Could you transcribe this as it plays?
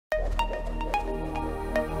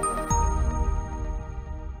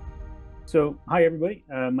Hi everybody.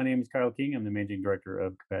 My name is Kyle King. I'm the Managing Director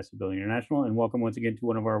of Capacity Building International, and welcome once again to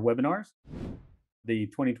one of our webinars, the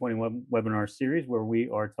 2021 webinar series, where we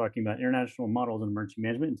are talking about international models and emergency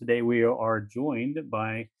management. And today we are joined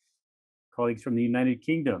by colleagues from the United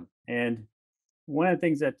Kingdom. And one of the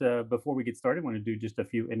things that before we get started, I want to do just a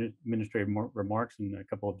few administrative remarks and a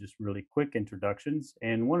couple of just really quick introductions.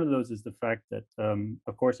 And one of those is the fact that,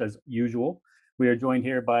 of course, as usual, we are joined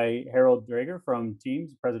here by Harold Drager from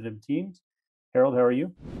TIEMS, President of TIEMS. Harold, how are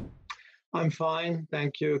you? I'm fine,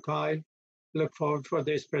 thank you, Kyle. Look forward for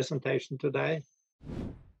this presentation today.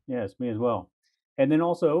 Yes, me as well. And then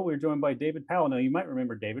also we're joined by David Powell. Now you might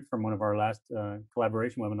remember David from one of our last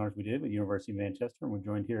collaboration webinars we did with the University of Manchester. And we're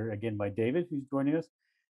joined here again by David, who's joining us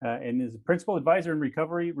and is a Principal Advisor in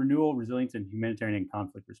Recovery, Renewal, Resilience, and Humanitarian and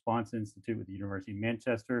Conflict Response Institute with the University of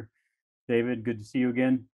Manchester. David, good to see you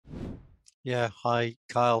again. Yeah, hi,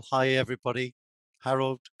 Kyle. Hi, everybody.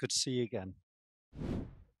 Harold, good to see you again.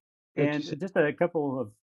 And just a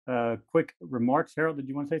couple of quick remarks. Harold, did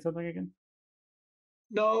you want to say something again?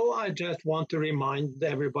 No, I just want to remind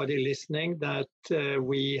everybody listening that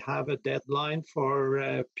we have a deadline for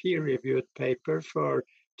a peer-reviewed paper for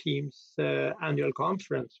TIEMS annual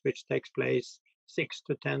conference, which takes place 6th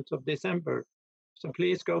to 10th of December. So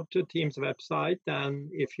please go to TIEMS website, and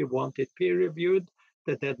if you want it peer-reviewed,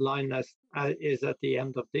 the deadline is at the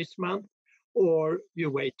end of this month, or you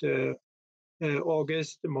wait to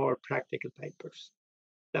August, more practical papers.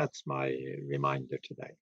 That's my reminder today.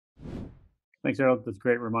 Thanks, Harold. That's a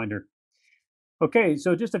great reminder. Okay,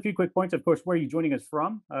 so just a few quick points. Of course, where are you joining us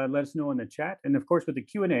from? Let us know in the chat. And of course, with the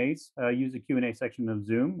Q&As, use the Q&A section of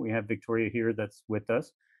Zoom. We have Victoria here that's with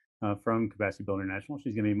us from Capacity Building International.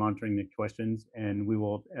 She's going to be monitoring the questions, and we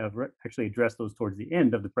will actually address those towards the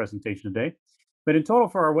end of the presentation today. But in total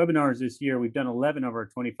for our webinars this year, we've done 11 of our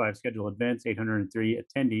 25 scheduled events, 803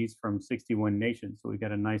 attendees from 61 nations. So we've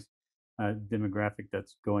got a nice demographic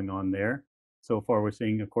that's going on there. So far, we're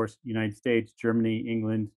seeing, of course, United States, Germany,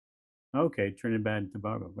 England. Okay, Trinidad and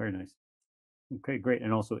Tobago, very nice. Okay, great,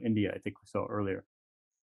 and also India, I think we saw earlier.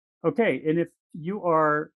 Okay, and if you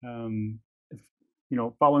are,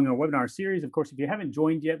 following our webinar series, of course, if you haven't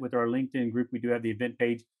joined yet with our LinkedIn group, we do have the event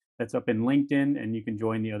page that's up in LinkedIn, and you can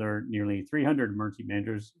join the other nearly 300 emergency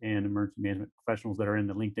managers and emergency management professionals that are in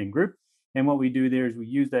the LinkedIn group. And what we do there is we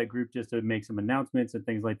use that group just to make some announcements and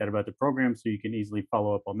things like that about the program, so you can easily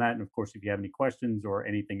follow up on that. And of course, if you have any questions or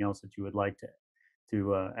anything else that you would like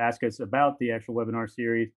to ask us about the actual webinar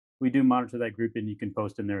series, we do monitor that group, and you can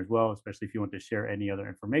post in there as well, especially if you want to share any other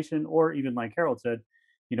information, or even like Harold said,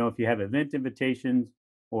 if you have event invitations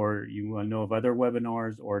or you know of other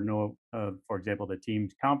webinars or know of, for example, the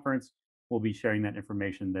TIEMS conference, we'll be sharing that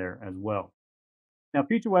information there as well. Now,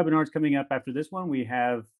 future webinars coming up after this one, we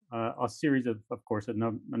have a series of course, a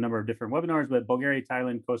number of different webinars, but Bulgaria,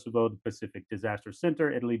 Thailand, Kosovo, the Pacific Disaster Center,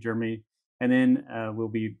 Italy, Germany, and then we'll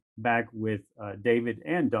be back with David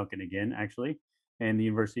and Duncan again, actually, and the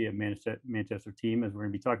University of Manchester team, as we're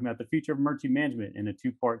going to be talking about the future of emergency management in a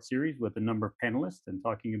two-part series with a number of panelists and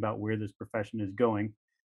talking about where this profession is going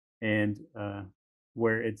and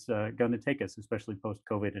where it's going to take us, especially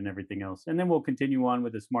post-COVID and everything else. And then we'll continue on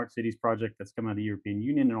with the Smart Cities project that's come out of the European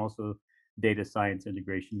Union, and also data science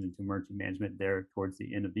integration into emergency management there towards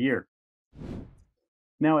the end of the year.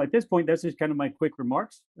 Now, at this point, that's just kind of my quick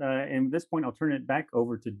remarks. And at this point, I'll turn it back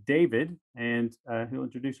over to David, and he'll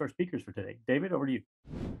introduce our speakers for today. David, over to you.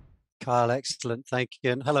 Kyle, excellent. Thank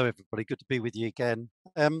you. And hello, everybody. Good to be with you again.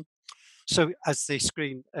 So as the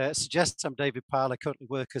screen suggests, I'm David Powell. I currently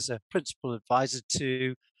work as a principal advisor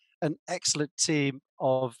to an excellent team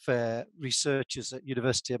of researchers at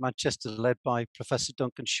University of Manchester, led by Professor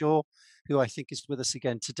Duncan Shaw, who I think is with us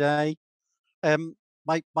again today.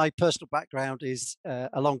 My personal background is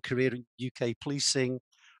a long career in UK policing,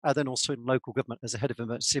 and then also in local government as a head of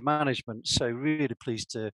emergency management. So really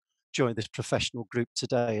pleased to join this professional group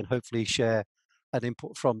today and hopefully share an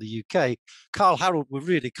input from the UK. Carl Harold were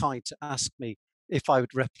really kind to ask me if I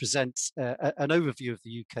would represent an overview of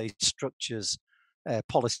the UK structures,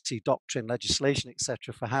 policy, doctrine, legislation,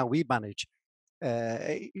 etc., for how we manage,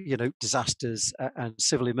 disasters and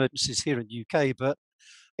civil emergencies here in the UK. But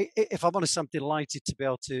if I'm honest, I'm delighted to be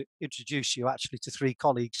able to introduce you actually to three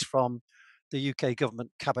colleagues from the UK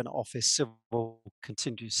Government Cabinet Office Civil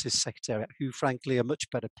Contingencies Secretariat, who frankly are much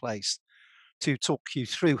better placed to talk you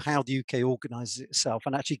through how the UK organises itself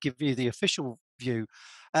and actually give you the official view,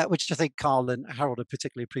 which I think Carl and Harold are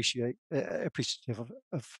particularly appreciative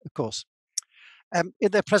of course.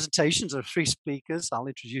 In their presentations, there are three speakers. I'll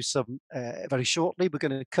introduce them very shortly. We're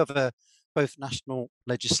going to cover both national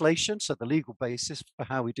legislation, so the legal basis for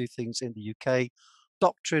how we do things in the UK,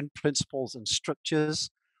 Doctrine, Principles and Structures.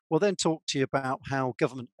 We'll then talk to you about how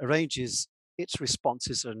government arranges its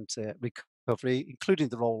responses and recovery, including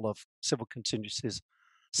the role of Civil Contingencies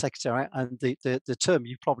Secretariat, and the term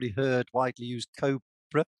you've probably heard widely used,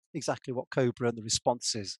 COBR, exactly what COBR and the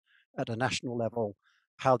responses at a national level,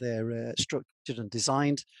 how they're structured and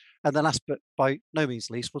designed. And then last but by no means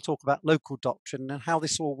least, we'll talk about local doctrine and how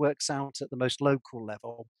this all works out at the most local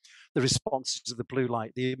level, the responses to the blue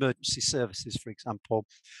light, the emergency services, for example,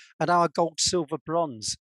 and our gold, silver,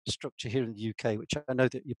 bronze structure here in the UK, which I know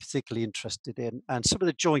that you're particularly interested in, and some of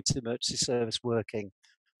the joint emergency service working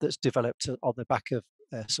that's developed on the back of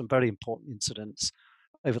some very important incidents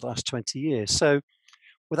over the last 20 years. So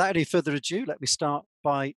without any further ado, let me start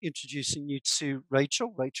by introducing you to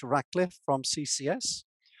Rachel Ratcliffe from CCS,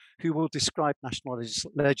 who will describe national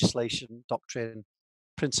legislation, doctrine,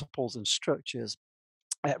 principles and structures.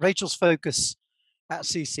 Rachel's focus at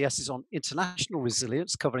CCS is on international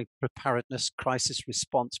resilience, covering preparedness, crisis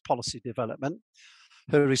response, policy development.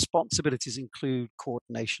 Her responsibilities include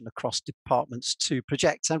coordination across departments to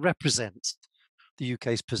project and represent the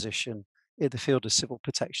UK's position in the field of civil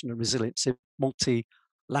protection and resilience in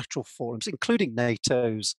multilateral forums, including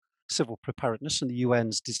NATO's civil preparedness and the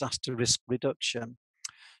UN's disaster risk reduction.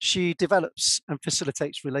 She develops and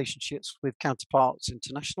facilitates relationships with counterparts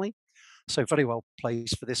internationally, so very well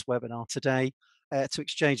placed for this webinar today to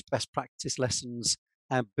exchange best practice lessons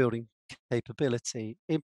and building capability.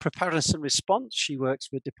 In preparedness and response, she works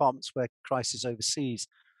with departments where crises overseas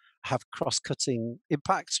have cross-cutting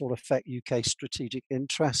impacts or affect UK strategic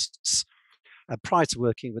interests. Prior to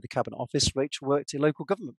working with the Cabinet Office, Rachel worked in local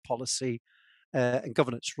government policy and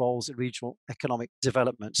governance roles in regional economic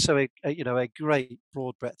development. So a great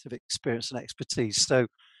broad breadth of experience and expertise. So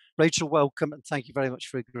Rachel, welcome, and thank you very much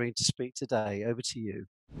for agreeing to speak today. Over to you.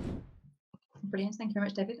 Brilliant. Thank you very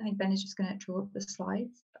much, David. I think Ben is just going to draw up the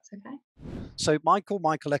slides. That's okay. So Michael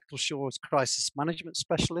Eccleshall is Crisis Management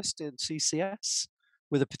Specialist in CCS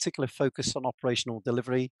with a particular focus on operational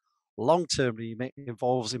delivery. Long-term remit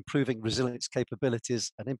involves improving resilience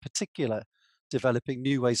capabilities and in particular developing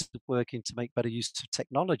new ways of working to make better use of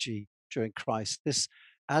technology during crisis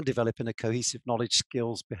and developing a cohesive knowledge,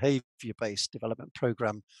 skills, behaviour-based development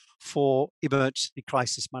programme for emergency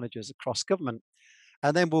crisis managers across government.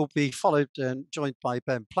 And then we'll be followed and joined by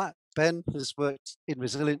Ben Platt. Ben has worked in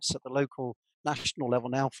resilience at the local national level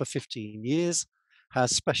now for 15 years,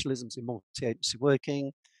 has specialisms in multi-agency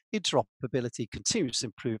working, interoperability, continuous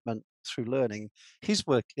improvement through learning. His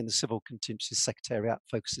work in the Civil Contingencies Secretariat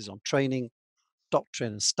focuses on training,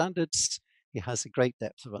 doctrine and standards. He has a great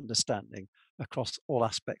depth of understanding across all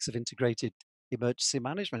aspects of integrated emergency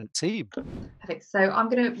management team. Perfect. So I'm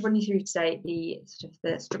going to run you through today the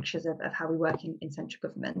structures of how we work in central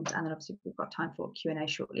government, and then obviously we've got time for Q&A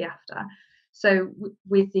shortly after. So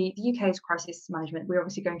with the UK's crisis management, we're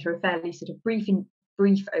obviously going through a fairly sort of brief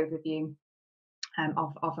overview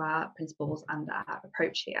of our principles and our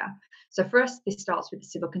approach here. So for us, this starts with the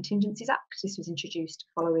Civil Contingencies Act. This was introduced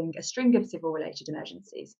following a string of civil-related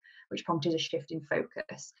emergencies, which prompted a shift in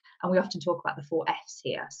focus. And we often talk about the 4 Fs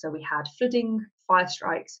here. So we had flooding, fire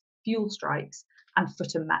strikes, fuel strikes, and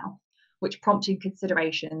foot and mouth, which prompted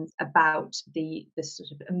considerations about the sort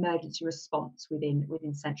of emergency response within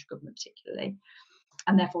central government particularly.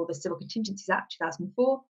 And therefore, the Civil Contingencies Act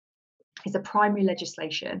 2004 is a primary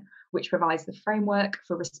legislation which provides the framework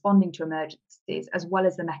for responding to emergencies, as well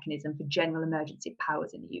as the mechanism for general emergency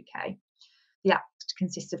powers in the UK. The Act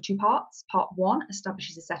consists of 2 parts. Part 1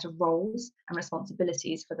 establishes a set of roles and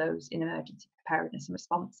responsibilities for those in emergency preparedness and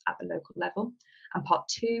response at the local level. And Part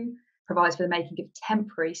 2 provides for the making of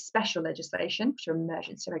temporary special legislation, which are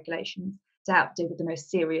emergency regulations, to help deal with the most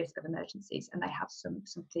serious of emergencies. And they have some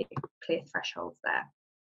clear thresholds there.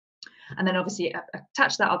 And then obviously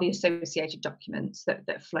attached to that are the associated documents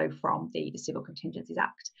that flow from the Civil Contingencies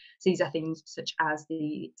Act. So these are things such as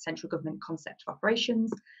the central government concept of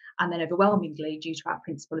operations, and then overwhelmingly, due to our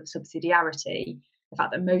principle of subsidiarity, the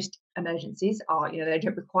fact that most emergencies are, they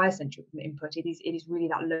don't require central government input. It is really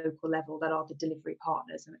that local level that are the delivery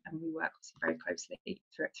partners, and we work very closely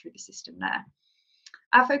through the system there.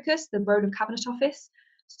 Our focus, the role of Cabinet Office.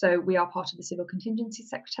 So we are part of the Civil Contingencies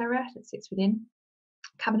Secretariat that sits within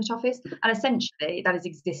Cabinet Office, and essentially that is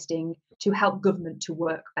existing to help government to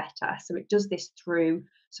work better. So it does this through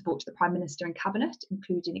support to the Prime Minister and Cabinet,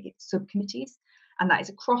 including its subcommittees, and that is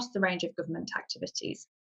across the range of government activities.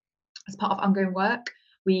 As part of ongoing work,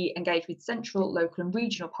 we engage with central, local and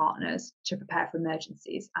regional partners to prepare for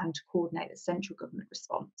emergencies and to coordinate the central government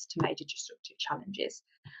response to major disruptive challenges.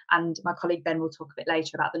 And my colleague Ben will talk a bit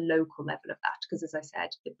later about the local level of that, because as I said,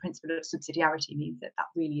 the principle of subsidiarity means that that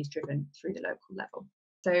really is driven through the local level.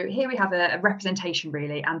 So here we have a representation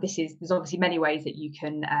really, and there's obviously many ways that you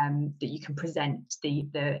can present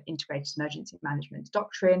the integrated emergency management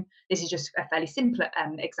doctrine. This is just a fairly simple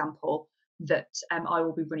example that I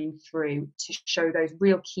will be running through to show those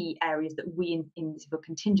real key areas that we in the Civil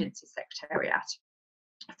Contingencies Secretariat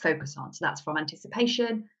focus on. So that's from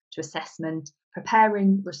anticipation to assessment,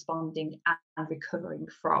 preparing, responding and recovering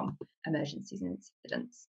from emergencies and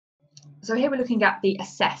incidents. So here we're looking at the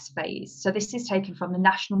assess phase. So this is taken from the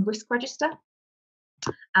National Risk Register,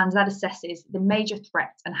 and that assesses the major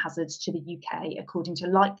threats and hazards to the UK according to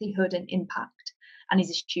likelihood and impact, and is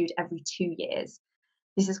issued every 2 years.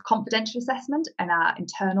 This is a confidential assessment in our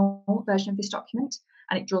internal version of this document,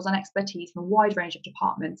 and it draws on expertise from a wide range of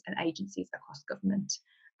departments and agencies across government.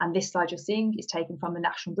 And this slide you're seeing is taken from the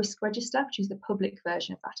National Risk Register, which is the public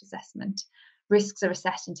version of that assessment. Risks are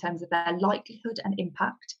assessed in terms of their likelihood and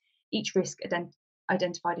impact, each risk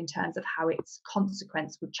identified in terms of how its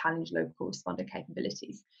consequence would challenge local responder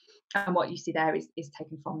capabilities. And what you see there is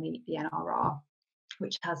taken from the NRR,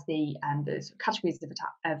 which has the categories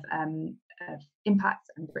of impacts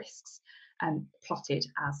and risks plotted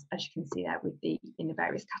as you can see there with in the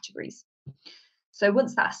various categories. So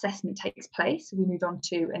once that assessment takes place, we move on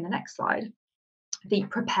to, in the next slide, the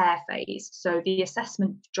prepare phase. So the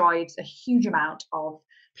assessment drives a huge amount of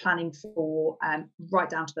planning for right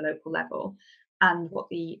down to the local level. And what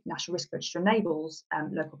the National Risk Register enables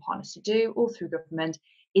local partners to do all through government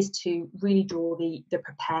is to really draw the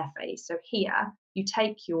prepare phase. So here you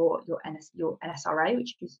take your NSRA,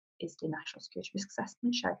 which is the National Security Risk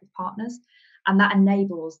Assessment shared with partners, and that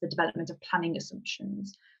enables the development of planning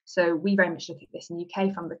assumptions. So we very much look at this in the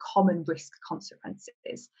UK from the common risk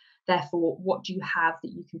consequences. Therefore, what do you have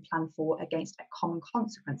that you can plan for against a common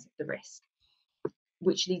consequence of the risk,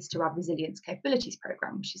 which leads to our resilience capabilities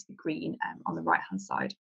programme, which is the green on the right hand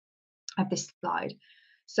side of this slide.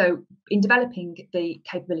 So in developing the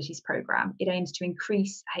capabilities programme, it aims to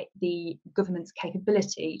increase the government's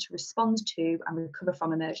capability to respond to and recover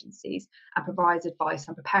from emergencies and provides advice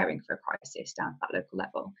on preparing for a crisis down to that local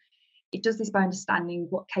level. It does this by understanding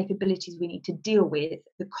what capabilities we need to deal with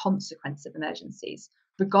the consequence of emergencies,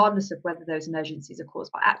 regardless of whether those emergencies are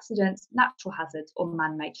caused by accidents, natural hazards or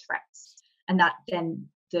man-made threats. And that then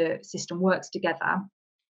the system works together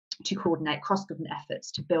to coordinate cross-government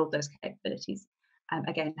efforts to build those capabilities,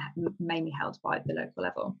 again, mainly held by the local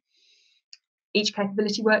level. Each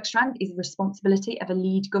capability work strand is the responsibility of a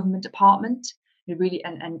lead government department. Really,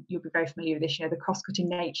 and you'll be very familiar with this, the cross-cutting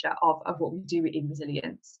nature of what we do in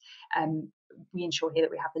resilience. We ensure here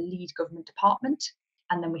that we have the lead government department,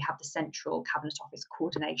 and then we have the central Cabinet Office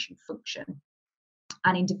coordination function.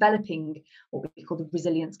 And in developing what we call the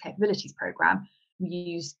Resilience Capabilities Programme, we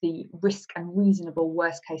use the risk and reasonable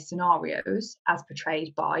worst case scenarios as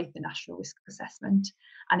portrayed by the National Risk Assessment,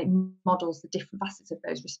 and it models the different facets of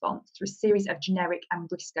those response through a series of generic and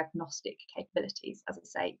risk agnostic capabilities. As I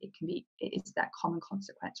say, it's that common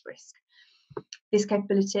consequence risk. This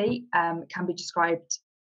capability can be described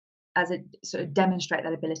as a sort of demonstrate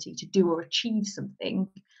that ability to do or achieve something,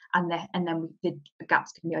 and then the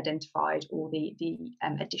gaps can be identified or the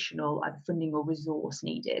additional either funding or resource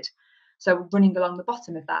needed. So running along the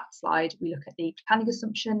bottom of that slide, we look at the planning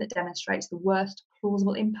assumption that demonstrates the worst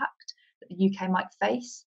plausible impact that the UK might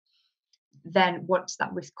face. Then what's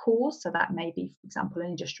that risk cause? So that may be, for example,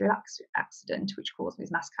 an industrial accident which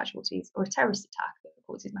causes mass casualties, or a terrorist attack that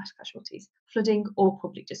causes mass casualties, flooding or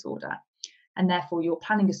public disorder. And therefore your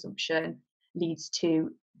planning assumption leads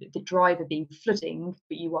to the driver being flooding,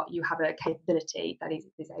 but you have a capability that is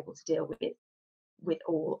able to deal with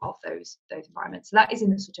all of those environments. So that is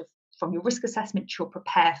in the sort of from your risk assessment to your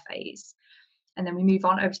prepare phase. And then we move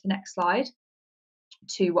on over to the next slide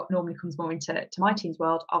to what normally comes more into my team's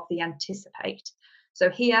world of the anticipate. So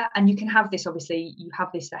here, and you can have this, obviously you have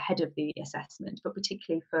this ahead of the assessment, but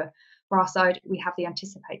particularly for our side, we have the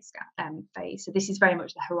anticipate phase. So this is very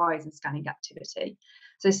much the horizon scanning activity.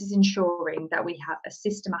 So this is ensuring that we have a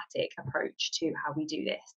systematic approach to how we do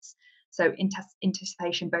this. So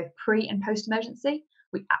anticipation both pre and post emergency,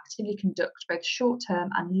 we actively conduct both short-term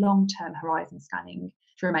and long-term horizon scanning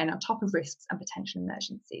to remain on top of risks and potential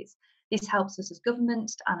emergencies. This helps us as government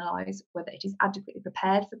to analyse whether it is adequately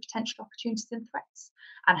prepared for potential opportunities and threats,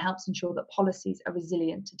 and helps ensure that policies are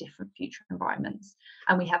resilient to different future environments.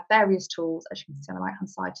 And we have various tools, as you can see on the right-hand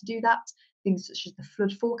side, to do that. Things such as the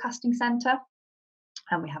Flood Forecasting Centre,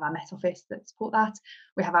 And we have our Met Office that support that.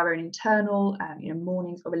 We have our own internal,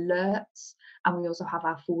 mornings or alerts, and we also have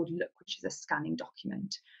our forward look, which is a scanning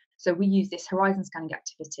document. So we use this horizon scanning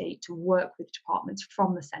activity to work with departments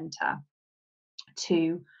from the centre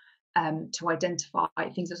to identify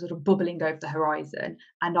things that are sort of bubbling over the horizon,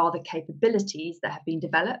 and are the capabilities that have been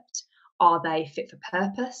developed, are they fit for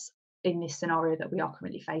purpose in this scenario that we are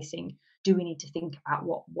currently facing? Do we need to think about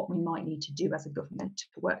what we might need to do as a government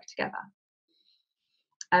to work together?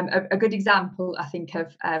 A good example, I think,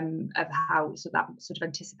 of how that sort of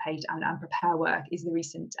anticipate and prepare work is the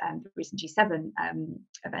recent G7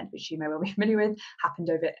 event, which you may well be familiar with, happened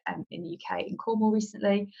over in the UK in Cornwall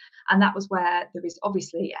recently, and that was where there is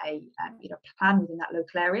obviously a plan within that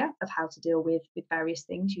local area of how to deal with various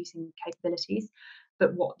things using capabilities,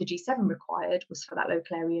 but what the G7 required was for that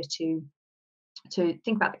local area to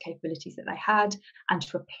think about the capabilities that they had and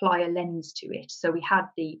to apply a lens to it. So we had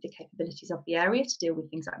the capabilities of the area to deal with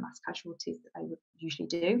things like mass casualties that they would usually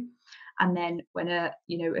do. And then when a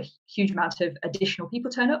huge amount of additional people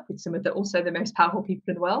turn up, with some of also the most powerful people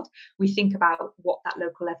in the world, we think about what that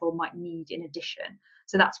local level might need in addition.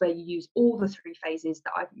 So that's where you use all the three phases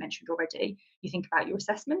that I've mentioned already. You think about your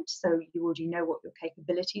assessment, so you already know what your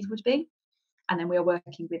capabilities would be. And then we are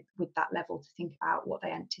working with that level to think about what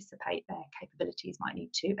they anticipate their capabilities might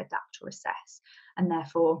need to adapt or assess. And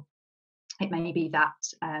therefore, it may be that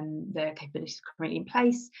the capabilities currently in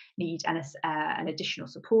place need an additional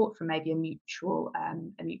support from maybe a mutual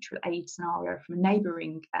aid scenario from a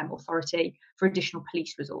neighbouring authority for additional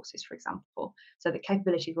police resources, for example. So the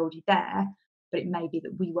capabilities are already there, but it may be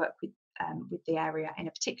that we work with the area in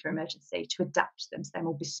a particular emergency to adapt them so they're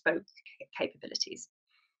more bespoke capabilities.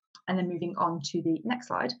 And then moving on to the next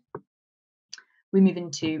slide, we move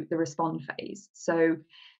into the respond phase. So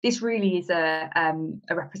this really is a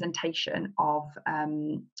representation of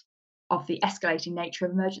the escalating nature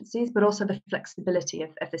of emergencies, but also the flexibility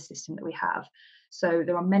of the system that we have. So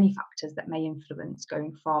there are many factors that may influence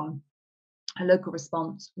going from a local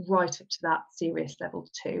response right up to that serious level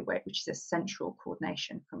 2, which is a central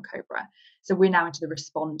coordination from COBR. So we're now into the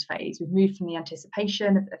respond phase. We've moved from the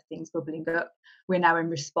anticipation of things bubbling up. We're now in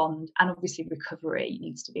respond, and obviously recovery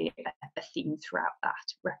needs to be a theme throughout that,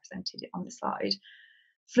 represented on the slide.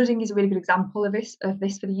 Flooding is a really good example of this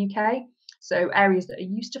for the UK. So areas that are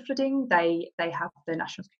used to flooding, they have the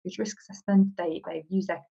National Security Risk Assessment,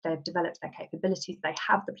 they've developed their capabilities, they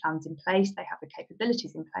have the plans in place, they have the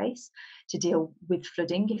capabilities in place to deal with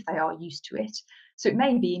flooding if they are used to it. So it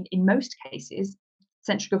may be in most cases,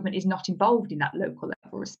 central government is not involved in that local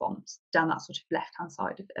level response down that sort of left-hand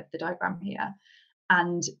side of the diagram here.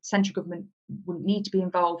 And central government wouldn't need to be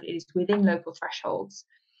involved, it is within local thresholds.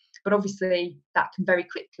 But obviously that can very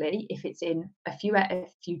quickly, if it's in a few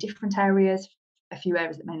different areas, a few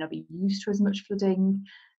areas that may not be used to as much flooding,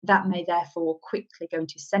 that may therefore quickly go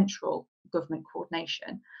into central government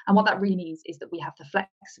coordination. And what that really means is that we have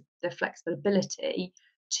the flexible ability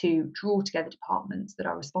to draw together departments that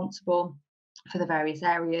are responsible for the various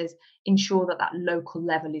areas, ensure that that local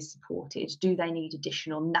level is supported. Do they need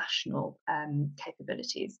additional national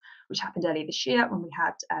capabilities, which happened earlier this year when we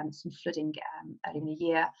had some flooding earlier in the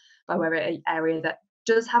year by an area that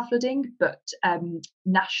does have flooding, but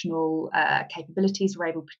national capabilities were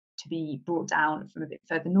able to be brought down from a bit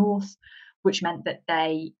further north, which meant that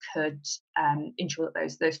they could ensure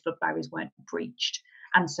that those flood barriers weren't breached.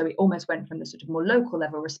 And so it almost went from the sort of more local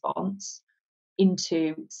level response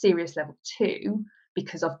into serious level 2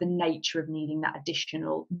 because of the nature of needing that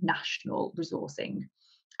additional national resourcing.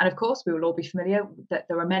 And of course, we will all be familiar that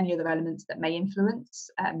there are many other elements that may influence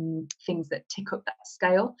things that tick up that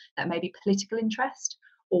scale, that may be political interest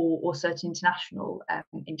or certain international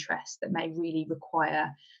interests that may really require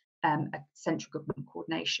a central government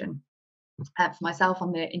coordination. For myself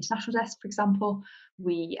on the international desk, for example,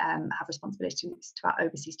 we have responsibilities to our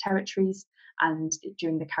overseas territories, and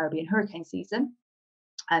during the Caribbean hurricane season,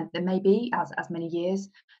 there may be, as many years,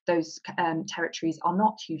 those territories are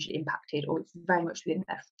not hugely impacted, or it's very much within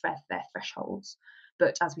their thresholds.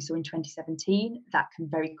 But as we saw in 2017, that can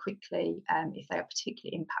very quickly, if they are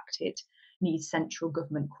particularly impacted, need central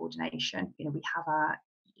government coordination. We have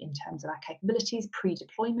in terms of our capabilities,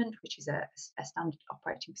 pre-deployment, which is a standard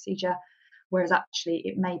operating procedure. Whereas actually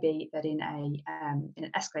it may be that in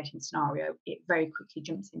an escalating scenario, it very quickly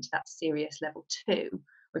jumps into that serious level 2,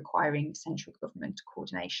 requiring central government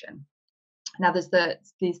coordination. Now there's the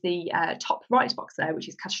top right box there, which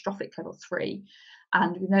is catastrophic level 3,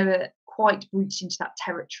 and we've never quite reached into that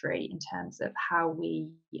territory in terms of how we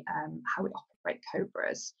operate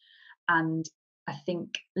COBRAs. And I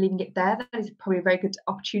think leaving it there, that is probably a very good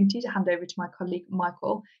opportunity to hand over to my colleague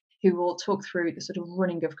Michael, who will talk through the sort of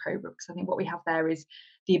running of COBRA, because I think what we have there is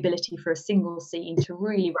the ability for a single scene to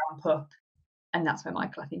really ramp up. And that's where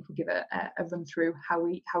Michael, I think, will give a run through how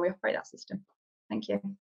we operate that system. Thank you.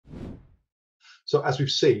 So as we've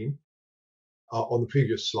seen on the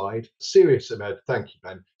previous slide, serious, thank you,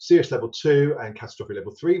 Ben, serious level 2 and catastrophic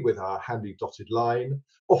level 3 with our handy dotted line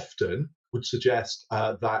often would suggest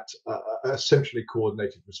that a centrally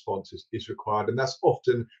coordinated response is required. And that's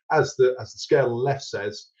often, as the scale on the left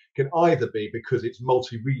says, can either be because it's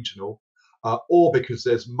multi-regional or because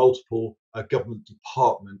there's multiple government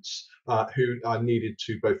departments who are needed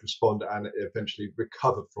to both respond and eventually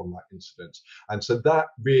recover from that incident. And so that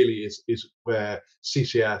really is where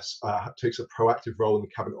CCS takes a proactive role in the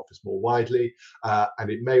Cabinet Office more widely. And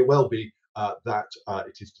it may well be that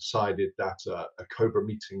it is decided that a COBRA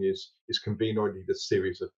meeting is convened, or indeed a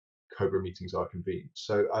series of COBRA meetings are convened.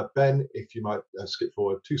 So Ben, if you might skip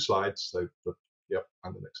forward 2 slides. So yep,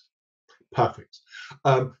 and the next. Perfect.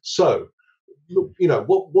 So, look, you know,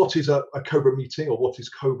 what is a COBRA meeting, or what is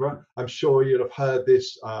COBRA? I'm sure you'll have heard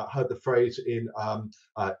this, heard the phrase in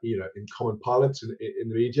you know, in common parlance in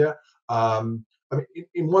the media. I mean,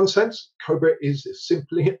 in one sense, COBRA is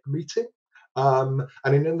simply a meeting, and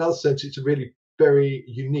in another sense, it's a really very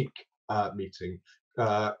unique meeting.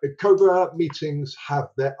 COBRA meetings have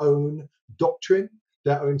their own doctrine,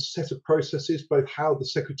 their own set of processes, both how the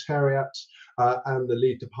Secretariat and the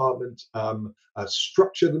lead department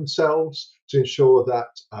structure themselves to ensure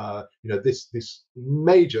that you know, this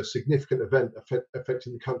major significant event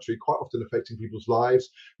affecting the country, quite often affecting people's lives,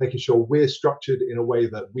 making sure we're structured in a way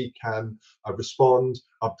that we can respond,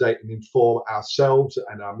 update and inform ourselves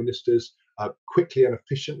and our ministers quickly and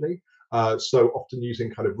efficiently. So often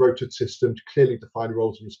using kind of rotated system to clearly define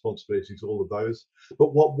roles and responsibilities, all of those.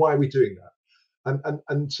 But why are we doing that?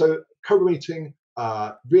 And so COBRA meeting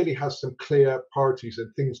really has some clear priorities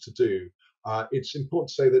and things to do. It's important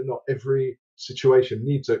to say that not every situation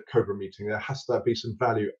needs a COBRA meeting. There has to be some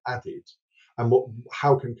value added. And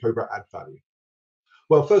how can COBRA add value?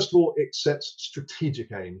 Well, first of all, it sets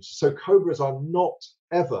strategic aims. So COBRAs are not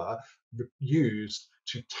ever used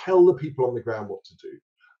to tell the people on the ground what to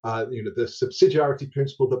do. You know, the subsidiarity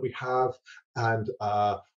principle that we have, and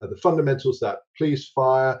the fundamentals that police,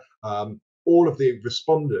 fire, all of the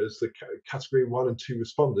responders, the category 1 and 2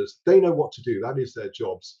 responders, they know what to do. That is their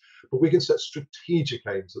jobs. But we can set strategic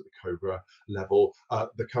aims at the COBRA level,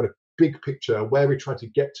 the kind of big picture, where we're trying to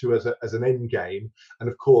get to as an end game. And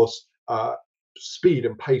of course, speed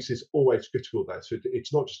and pace is always critical there. So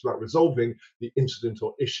it's not just about resolving the incident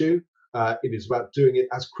or issue. It is about doing it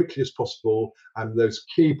as quickly as possible, and those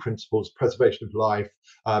key principles: preservation of life,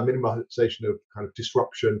 minimization of kind of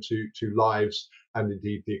disruption to lives and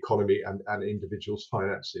indeed the economy and individuals'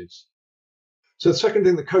 finances. So the second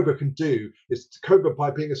thing that COBRA can do is COBRA,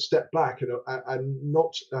 by being a step back and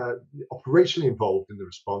not operationally involved in the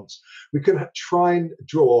response, we can try and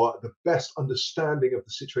draw the best understanding of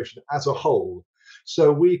the situation as a whole.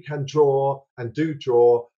 So we can draw and do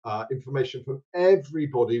draw information from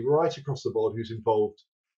everybody right across the board who's involved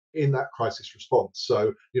in that crisis response.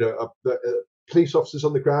 So, you know, police officers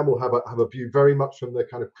on the ground will have a view very much from the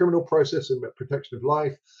kind of criminal process and protection of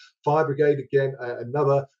life. Fire brigade, again,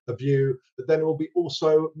 another view, but then there will be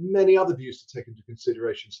also many other views to take into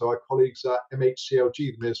consideration. So our colleagues at MHCLG,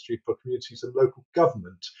 the Ministry for Communities and Local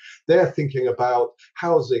Government, they're thinking about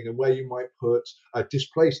housing and where you might put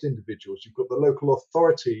displaced individuals. You've got the local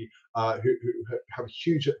authority who have a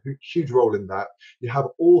huge role in that. You have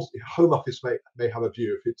all, Home Office may have a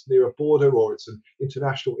view. If it's near a border or it's an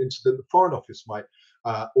international incident, the Foreign Office might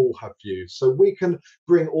all have views. So we can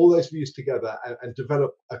bring all those views together and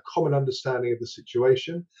develop a common understanding of the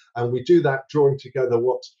situation. And we do that drawing together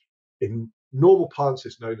what in normal parlance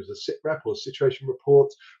is known as a SITREP, or situation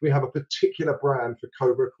report. We have a particular brand for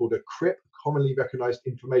COBRA called a CRIP, commonly recognized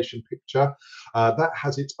information picture. That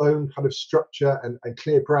has its own kind of structure and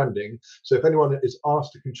clear branding. So if anyone is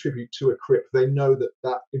asked to contribute to a CRIP, they know that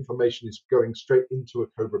that information is going straight into a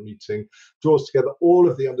COBRA meeting, draws together all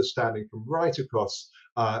of the understanding from right across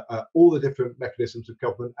all the different mechanisms of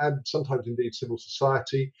government and sometimes indeed civil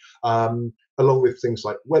society, along with things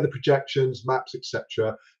like weather projections, maps,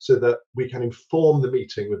 etc., so that we can inform the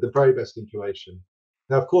meeting with the very best information.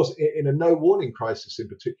 Now, of course, in a no warning crisis in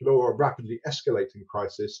particular, or a rapidly escalating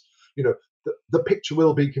crisis, you know, the picture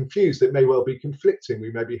will be confused. It may well be conflicting.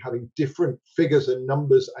 We may be having different figures and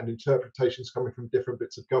numbers and interpretations coming from different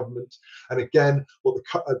bits of government. And again, what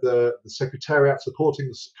the Secretariat supporting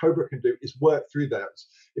the COBRA can do is work through that,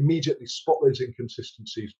 immediately spot those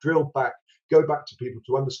inconsistencies, drill back, go back to people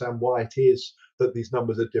to understand why it is that these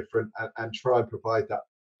numbers are different, and try and provide that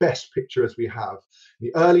best picture as we have. In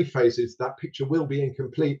the early phases, that picture will be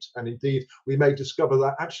incomplete, and indeed we may discover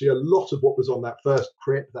that actually a lot of what was on that first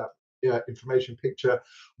CRIP, that information picture,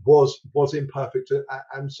 was imperfect,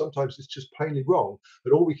 and sometimes it's just plainly wrong.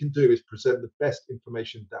 But all we can do is present the best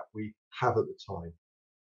information that we have at the time.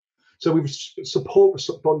 So we support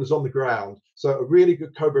responders on the ground. So a really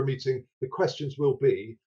good COBRA meeting, the questions will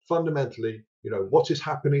be fundamentally, what is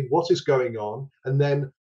happening, what is going on, and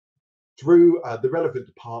then through the relevant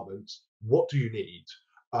departments, what do you need?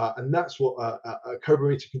 And that's what a COBRA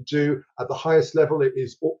meeting can do. At the highest level, it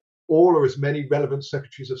is all or as many relevant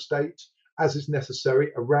secretaries of state as is necessary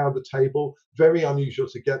around the table. Very unusual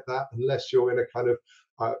to get that unless you're in a kind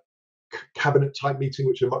of cabinet type meeting,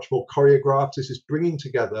 which are much more choreographed. This is bringing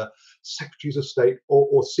together secretaries of state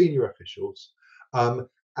or senior officials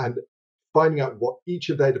and finding out what each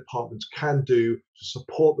of their departments can do to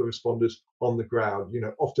support the responders on the ground.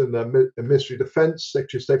 Often the Ministry of Defence,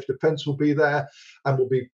 Secretary of State for Defence will be there, and will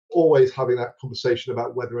be always having that conversation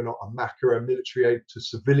about whether or not a MACA, a military aid to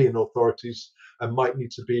civilian authorities, might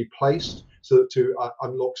need to be placed so that to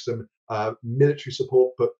unlock some military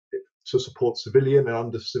support, but to support civilian and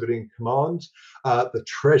under civilian command. The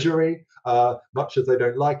Treasury, much as they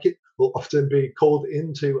don't like it, will often be called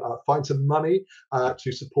in to find some money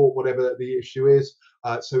to support whatever the issue is.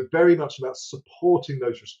 So very much about supporting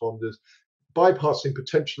those responders, bypassing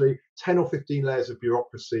potentially 10 or 15 layers of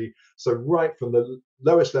bureaucracy. So right from the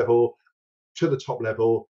lowest level to the top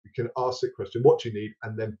level, you can ask the question, what do you need?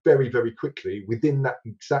 And then very, very quickly, within that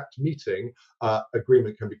exact meeting,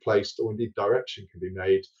 agreement can be placed, or indeed direction can be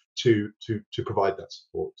made to provide that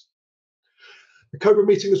support. The COBRA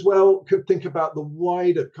meeting as well could think about the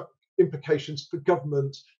wider implications for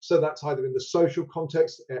government. So that's either in the social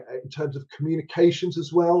context, in terms of communications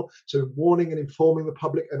as well, so warning and informing the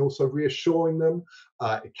public and also reassuring them.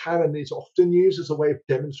 It can and is often used as a way of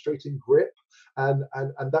demonstrating grip, and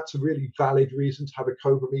that's a really valid reason to have a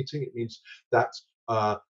COBRA meeting. It means that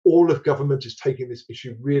all of government is taking this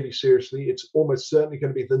issue really seriously. It's almost certainly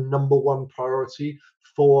going to be the #1 priority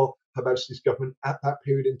for Her Majesty's government at that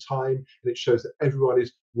period in time, and it shows that everyone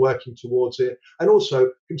is working towards it, and also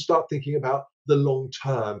can start thinking about the long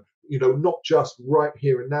term. Not just right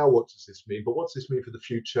here and now, what does this mean, but what's this mean for the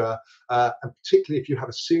future? And particularly if you have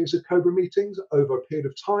a series of COBRA meetings over a period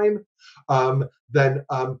of time, then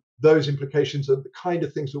those implications are the kind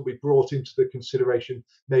of things that will be brought into the consideration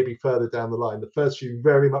maybe further down the line. The first few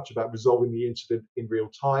very much about resolving the incident in real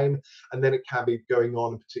time, and then it can be going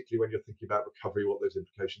on, and particularly when you're thinking about recovery, what those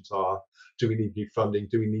implications are. Do we need new funding?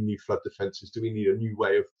 Do we need new flood defences? Do we need a new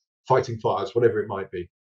way of fighting fires? Whatever it might be.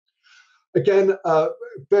 Again,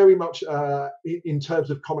 very much in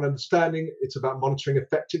terms of common understanding, it's about monitoring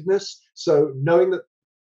effectiveness. So knowing that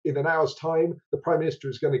in an hour's time, the Prime Minister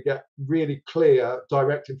is going to get really clear,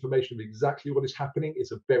 direct information of exactly what is happening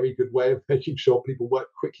is a very good way of making sure people work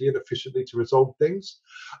quickly and efficiently to resolve things.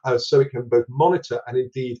 So it can both monitor and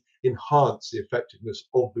indeed enhance the effectiveness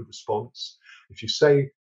of the response. If you say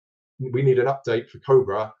we need an update for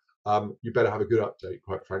COBRA, you better have a good update,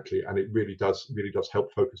 quite frankly, and it really does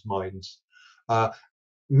help focus minds.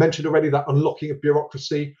 Mentioned already that unlocking of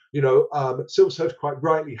bureaucracy. Civil service quite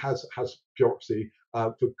rightly has bureaucracy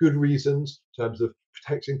for good reasons in terms of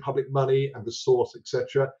protecting public money and the source,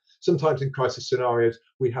 etc. Sometimes in crisis scenarios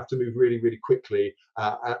we have to move really, really quickly,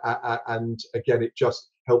 and again, it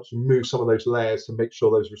just helps remove some of those layers to make sure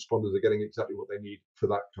those responders are getting exactly what they need for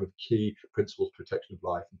that kind of key principles, protection of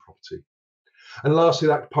life and property. And lastly,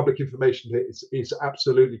 that public information is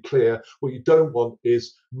absolutely clear. What you don't want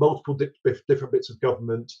is multiple different bits of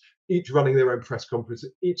government, each running their own press conference,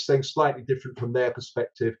 each saying slightly different from their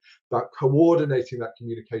perspective, but coordinating that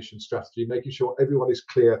communication strategy, making sure everyone is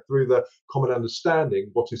clear through the common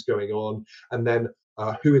understanding what is going on, and then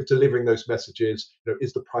who is delivering those messages.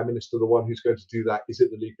 Is the Prime Minister the one who's going to do that? Is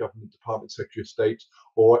it the lead government department, Secretary of State,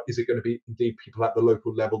 or is it going to be indeed people at the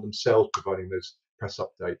local level themselves providing those press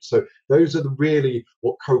updates? So those are really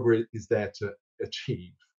what COBRA is there to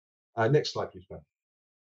achieve. Next slide, please, Ben.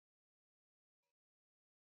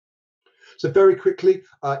 So very quickly,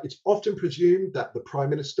 it's often presumed that the Prime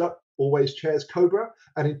Minister always chairs COBRA,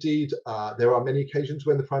 and indeed there are many occasions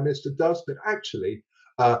when the Prime Minister does, but actually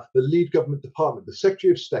the lead government department, the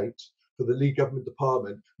Secretary of State for the lead government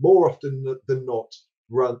department, more often than not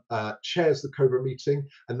chairs the COBRA meeting,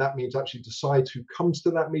 and that means actually decides who comes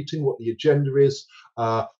to that meeting, what the agenda is,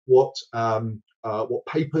 what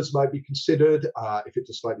papers might be considered if it's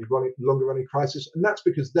a slightly longer running crisis, and that's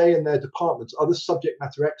because they and their departments are the subject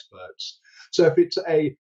matter experts. So if it's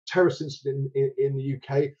a terrorist incident in the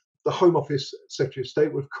UK, the Home Office Secretary of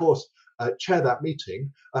State would of course chair that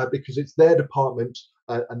meeting because it's their department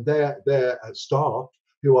and their staff,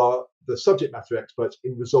 who are the subject matter experts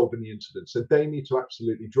in resolving the incident. So they need to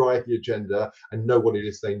absolutely drive the agenda and know what it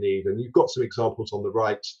is they need. And you've got some examples on the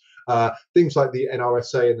right. Things like the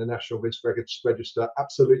NRSA and the National Risk Register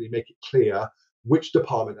absolutely make it clear which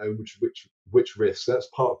department owns which risks. That's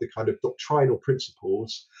part of the kind of doctrinal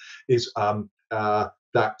principles, is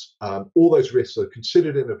that all those risks are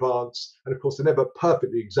considered in advance, and of course they're never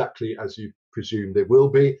perfectly exactly as you presume they will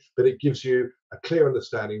be, but it gives you a clear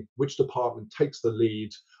understanding which department takes the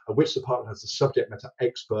lead, and which department has the subject matter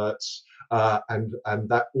experts, and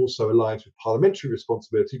that also aligns with parliamentary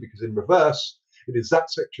responsibility, because in reverse, it is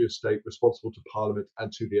that Secretary of State responsible to Parliament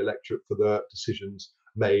and to the electorate for the decisions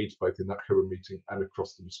made both in that COBR meeting and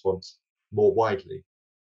across the response more widely.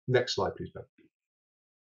 Next slide, please, Ben.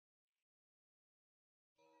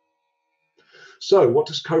 So what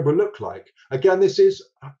does COBR look like? Again, this is,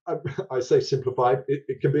 I say simplified,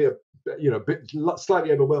 it can be a bit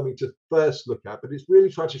slightly overwhelming to first look at, but it's really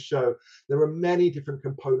trying to show there are many different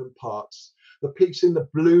component parts. The piece in the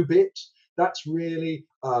blue bit, that's really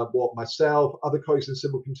what myself, other colleagues in the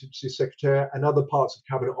Civil Contingencies Secretariat and other parts of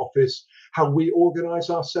Cabinet Office, how we organise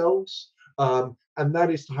ourselves. And that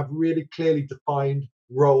is to have really clearly defined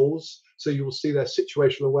roles. So you will see their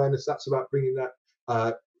situational awareness. That's about bringing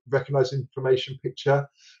that recognised information picture.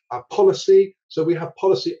 Policy. So we have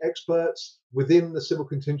policy experts within the Civil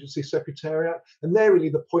Contingency Secretariat, and they're really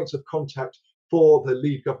the points of contact for the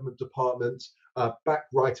lead government department, back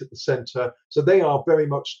right at the centre. So they are very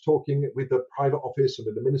much talking with the private office and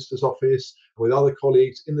with the minister's office and with other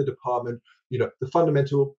colleagues in the department. The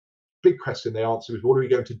fundamental big question they answer is, what are we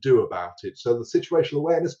going to do about it? So the situational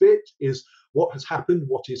awareness bit is what has happened,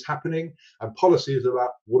 what is happening, and policy is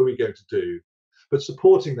about what are we going to do. But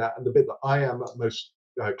supporting that, and the bit that I am most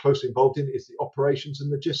closely involved in, is the operations and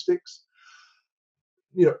logistics.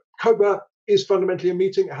 COBR is fundamentally a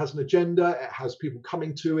meeting. It has an agenda, it has people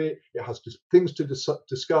coming to it, it has things to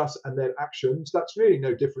discuss, and then actions. That's really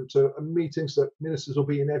no different to meetings that ministers will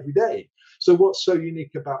be in every day. So what's so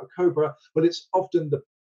unique about a COBR? Well, it's often the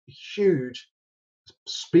huge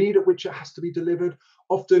speed at which it has to be delivered.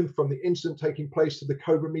 Often from the incident taking place to the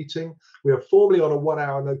COBR meeting, we are formally on a 1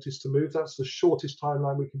 hour notice to move. That's the shortest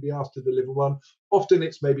timeline we can be asked to deliver one. Often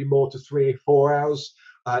it's maybe more to 3 or 4 hours.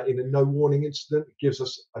 In a no warning incident, it gives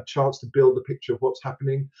us a chance to build the picture of what's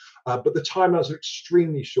happening. But the timelines are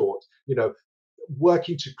extremely short.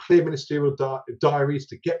 Working to clear ministerial diaries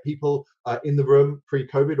to get people in the room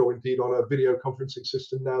pre-COVID, or indeed on a video conferencing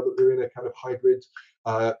system now that we're in a kind of hybrid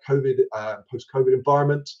post-COVID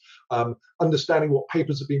environment. Understanding what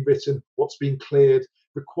papers have been written, what's been cleared,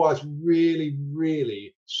 requires really,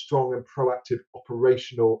 really strong and proactive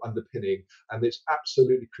operational underpinning, and it's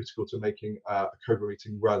absolutely critical to making a COBR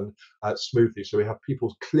meeting run smoothly. So we have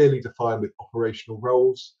people clearly defined with operational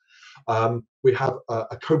roles. We have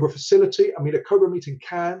a COBR facility. I mean, a COBR meeting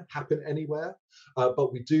can happen anywhere,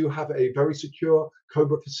 but we do have a very secure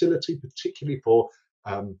COBR facility, particularly for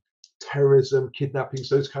terrorism, kidnappings,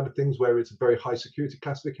 those kind of things where it's a very high security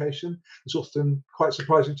classification. It's often quite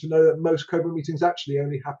surprising to know that most COBR meetings actually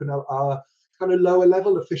only happen at our kind of lower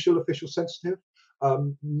level, official sensitive.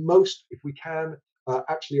 Most, if we can,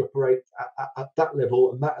 actually operate at that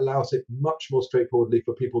level, and that allows it much more straightforwardly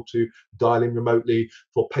for people to dial in remotely,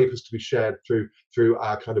 for papers to be shared through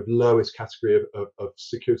our kind of lowest category of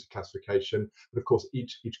security classification. But of course,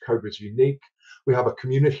 each COBR is unique. We have a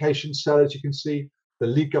communication cell, as you can see. The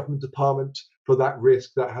lead government department for that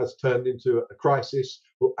risk that has turned into a crisis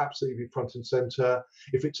will absolutely be front and centre.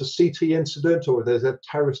 If it's a CT incident or if there's a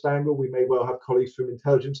terrorist angle, we may well have colleagues from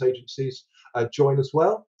intelligence agencies join as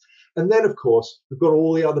well. And then, of course, we've got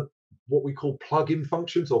all the other what we call plug-in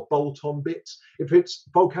functions or bolt-on bits. If it's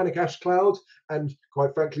volcanic ash cloud, and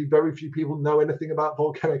quite frankly, very few people know anything about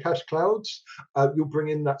volcanic ash clouds, you'll bring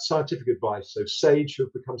in that scientific advice. So SAGE, who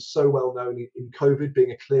have become so well known in COVID,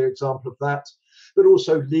 being a clear example of that, but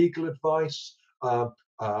also legal advice,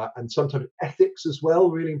 and sometimes ethics as well,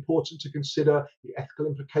 really important to consider the ethical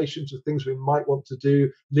implications of things we might want to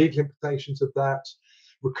do, legal implications of that.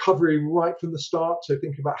 Recovery right from the start, so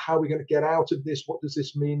think about how we're going to get out of this. What does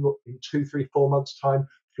this mean in 2, 3, 4 months' time?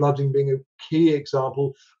 Flooding being a key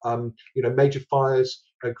example. Major fires,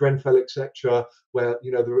 Grenfell, etc., where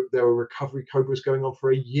there are recovery COBRAs going on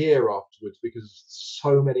for a year afterwards, because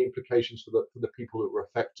so many implications for the people that were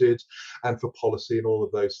affected, and for policy and all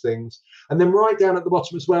of those things. And then right down at the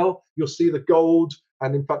bottom as well, you'll see the gold,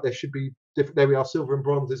 and in fact there should be there we are, silver and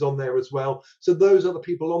bronze is on there as well. So those are the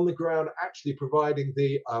people on the ground actually providing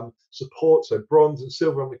the support. So bronze and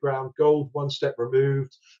silver on the ground, gold one step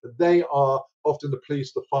removed. They are often the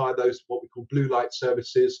police, the fire, those what we call blue light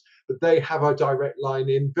services, but they have a direct line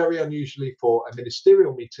in, very unusually for a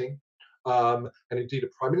ministerial meeting. And indeed a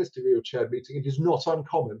prime ministerial chaired meeting. It is not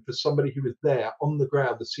uncommon for somebody who is there on the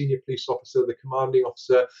ground, the senior police officer, the commanding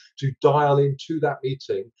officer, to dial into that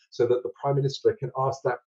meeting so that the prime minister can ask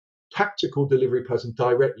that tactical delivery person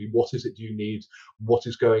directly, what is it you need, what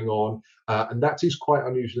is going on, and that is quite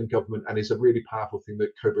unusual in government and is a really powerful thing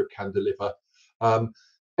that COBR can deliver.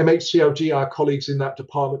 MHCLG, our colleagues in that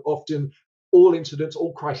department, often all incidents,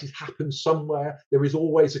 all crises happen somewhere. There is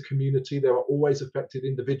always a community. There are always affected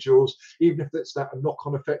individuals, even if it's that a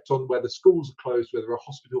knock-on effect on whether schools are closed, whether a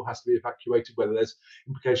hospital has to be evacuated, whether there's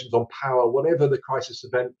implications on power, whatever the crisis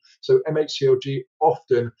event. So MHCLG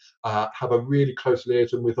often have a really close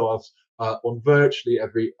liaison with us on virtually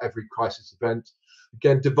every crisis event.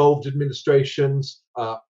 Again, devolved administrations,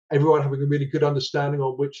 everyone having a really good understanding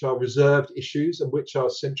on which are reserved issues and which are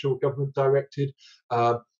central government directed.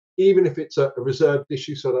 Even if it's a reserved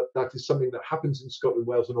issue, so that is something that happens in Scotland,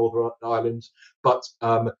 Wales and Northern Ireland, but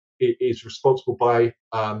it is responsible by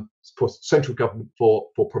for central government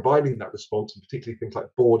for providing that response, and particularly things like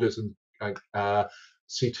borders and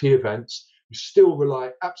CT events. We still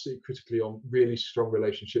rely absolutely critically on really strong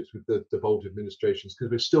relationships with the devolved administrations,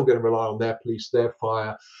 because we're still going to rely on their police, their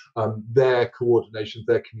fire, their coordination,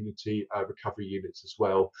 their community recovery units as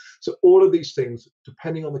well. So all of these things,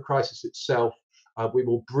 depending on the crisis itself, we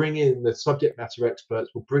will bring in the subject matter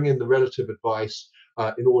experts, we'll bring in the relative advice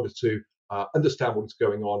in order to understand what is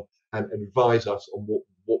going on and advise us on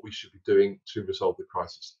what we should be doing to resolve the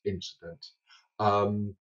crisis incident.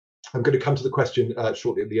 I'm going to come to the question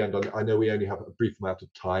shortly at the end. I know we only have a brief amount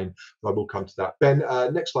of time, but I will come to that. Ben,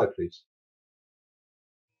 next slide, please.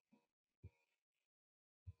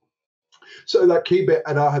 So that key bit,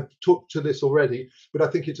 and I have talked to this already, but I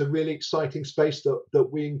think it's a really exciting space that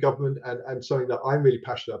we in government and something that I'm really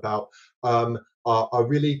passionate about are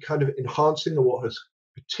really kind of enhancing on what has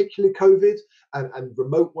particularly COVID and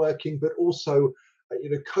remote working, but also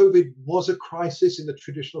COVID was a crisis in the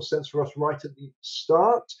traditional sense for us right at the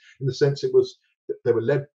start, in the sense it was, they were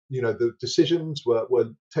led, the decisions were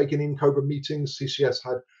taken in COBR meetings. CCS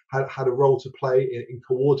had a role to play in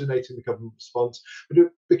coordinating the government response, but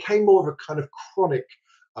it became more of a kind of chronic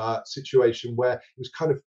situation where it was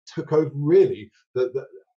kind of took over really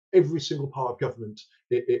every single part of government.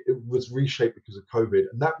 It was reshaped because of COVID,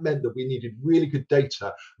 and that meant that we needed really good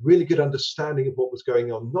data, really good understanding of what was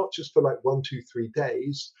going on, not just for like 1, 2, 3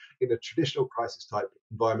 days in a traditional crisis type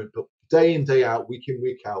environment, but day in, day out, week in,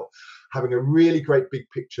 week out, having a really great big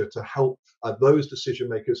picture to help those decision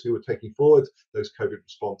makers who are taking forward those COVID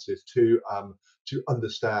responses to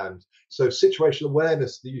understand. So situational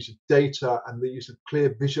awareness, the use of data and the use of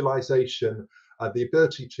clear visualization, the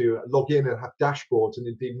ability to log in and have dashboards, and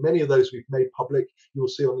indeed many of those we've made public. You'll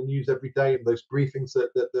see on the news every day, and those briefings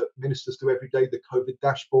that ministers do every day, the COVID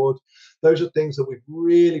dashboard. Those are things that we've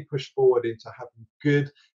really pushed forward into having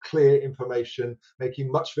good, clear information,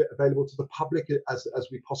 making much of it available to the public as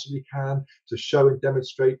we possibly can, to show and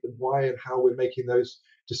demonstrate why and how we're making those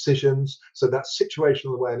decisions. So that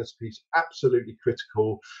situational awareness piece, absolutely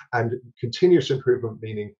critical, and continuous improvement,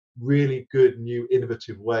 meaning really good, new,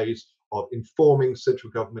 innovative ways of informing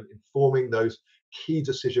central government, informing those key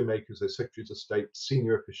decision makers, those secretaries of state,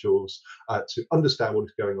 senior officials, to understand what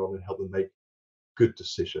is going on and help them make good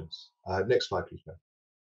decisions. Next slide, please, Ben.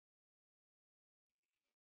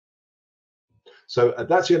 So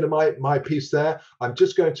that's the end of my piece there. I'm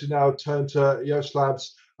just going to now turn to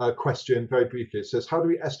Jaroslav's question very briefly. It says, how do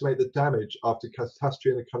we estimate the damage after catastrophe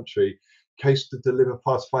in the country? Case to deliver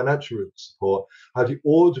fast financial support? How do you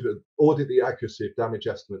audit the accuracy of damage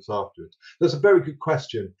estimates afterwards? That's a very good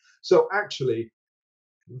question. So actually,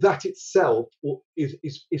 that itself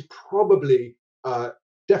is probably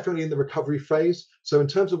definitely in the recovery phase. So in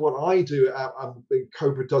terms of what I do,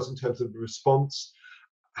 COBR does in terms of the response,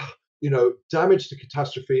 damage to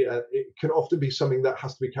catastrophe, it can often be something that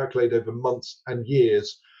has to be calculated over months and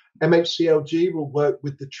years. MHCLG will work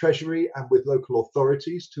with the Treasury and with local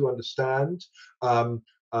authorities to understand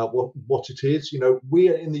what it is.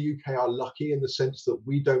 We in the UK are lucky in the sense that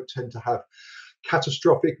we don't tend to have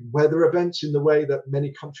catastrophic weather events in the way that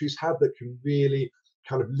many countries have, that can really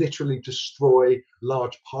kind of literally destroy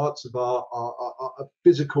large parts of our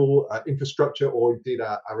physical infrastructure or indeed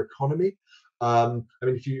our economy.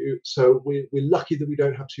 So we're lucky that we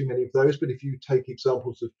don't have too many of those. But if you take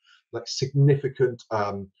examples of like significant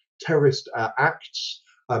terrorist acts,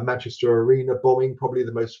 Manchester Arena bombing, probably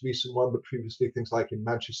the most recent one, but previously things like in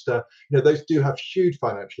Manchester. Those do have huge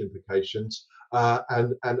financial implications,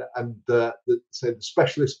 and the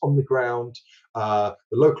specialists on the ground, the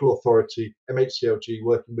local authority, MHCLG,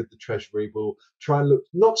 working with the Treasury, will try and look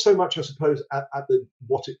not so much, I suppose, at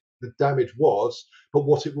the damage was, but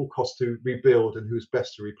what it will cost to rebuild and who's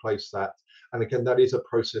best to replace that. And again, that is a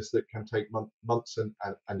process that can take months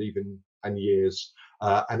and even years.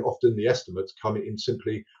 And often the estimates come in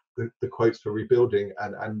simply the quotes for rebuilding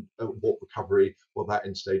and what recovery, what that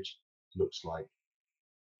end stage looks like.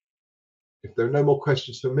 If there are no more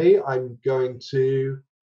questions for me, I'm going to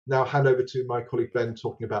now hand over to my colleague Ben,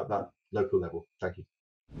 talking about that local level. Thank you.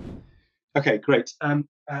 Okay, great.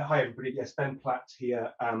 Hi everybody. Yes, Ben Platt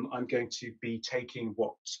here. I'm going to be taking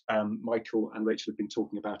what Michael and Rachel have been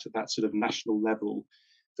talking about at that sort of national level,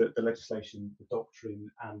 the legislation, the doctrine,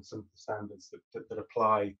 and some of the standards that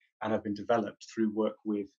apply and have been developed through work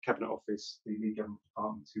with Cabinet Office, the lead government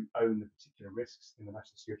departments who own the particular risks in the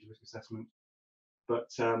National Security Risk Assessment. But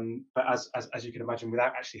as you can imagine,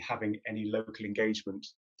 without actually having any local engagement,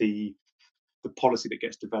 the policy that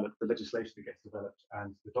gets developed, the legislation that gets developed,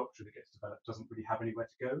 and the doctrine that gets developed doesn't really have anywhere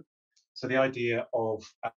to go. So the idea of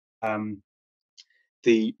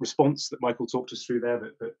the response that Michael talked us through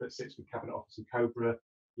there, that sits with Cabinet Office and COBR,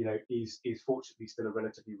 is fortunately still a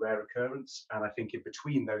relatively rare occurrence. And I think in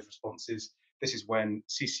between those responses, this is when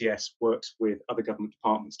CCS works with other government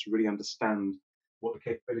departments to really understand what the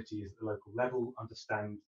capability is at the local level,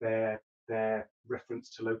 understand their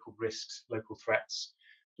reference to local risks, local threats,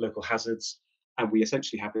 local hazards. And we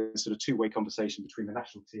essentially have this sort of two-way conversation between the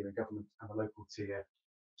national tier and government and the local tier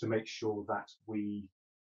to make sure that we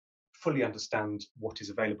fully understand what is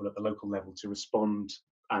available at the local level to respond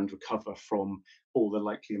and recover from all the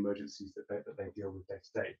likely emergencies that they deal with day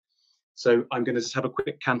to day. So I'm going to just have a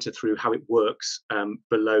quick canter through how it works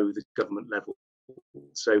below the government level.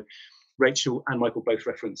 So Rachel and Michael both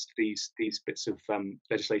referenced these bits of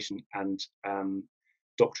legislation and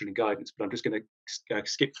doctrine and guidance, but I'm just going to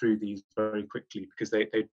skip through these very quickly because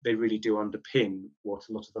they really do underpin what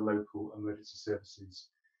a lot of the local emergency services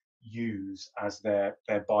use as their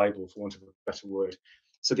Bible, for want of a better word.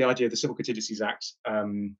 So the idea of the Civil Contingencies Act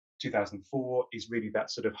 2004 is really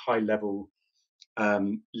that sort of high-level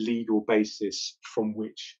legal basis from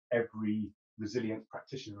which every resilient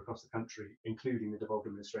practitioner across the country, including the devolved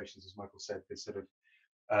administrations, as Michael said, this sort of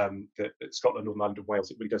Scotland, Northern Ireland and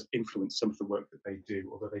Wales, it really does influence some of the work that they do,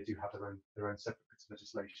 although they do have their own separate bits of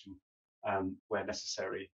legislation where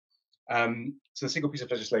necessary. So the single piece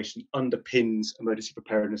of legislation underpins emergency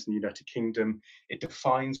preparedness in the United Kingdom. It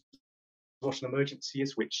defines what an emergency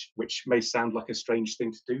is, which may sound like a strange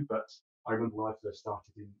thing to do, but I remember when I first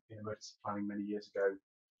started in emergency planning many years ago,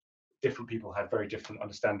 different people had very different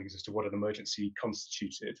understandings as to what an emergency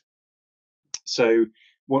constituted. So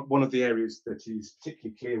one of the areas that is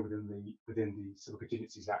particularly clear within the Civil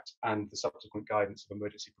Contingencies Act and the subsequent guidance of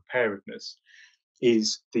emergency preparedness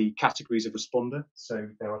is the categories of responder. So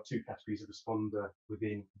there are two categories of responder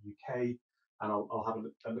within the UK, and I'll have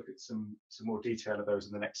a look at some more detail of those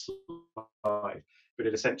in the next slide. But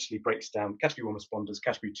it essentially breaks down category 1 responders,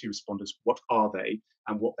 category 2 responders, what are they,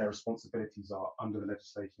 and what their responsibilities are under the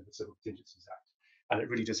legislation of the Civil Contingencies Act. And it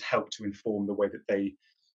really does help to inform the way that they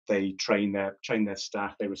train their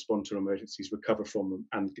staff, they respond to emergencies, recover from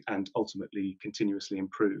them, and ultimately continuously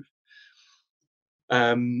improve.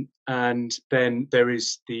 And then there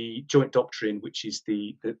is the joint doctrine, which is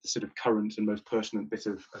the sort of current and most pertinent bit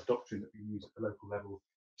of doctrine that we use at the local level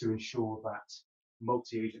to ensure that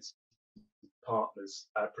multi-agency partners,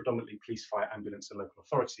 predominantly police, fire, ambulance and local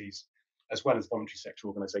authorities, as well as voluntary sector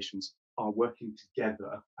organisations, are working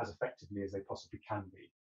together as effectively as they possibly can be.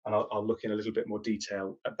 And I'll look in a little bit more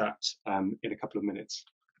detail at that in a couple of minutes.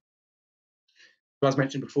 So as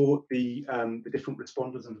mentioned before, the different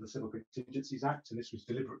responders under the Civil Contingencies Act, and this was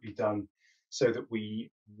deliberately done so that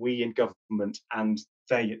we in government and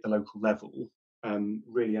they at the local level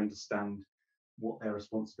really understand what their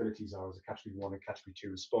responsibilities are as a category 1 and category 2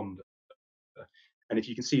 responder. And if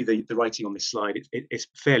you can see the writing on this slide, it's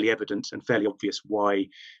fairly evident and fairly obvious why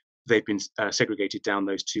they've been segregated down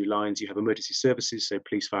those two lines. You have emergency services, so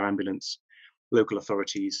police, fire, ambulance, local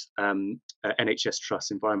authorities, NHS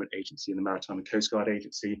Trust, Environment Agency and the Maritime and Coast Guard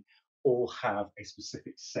Agency all have a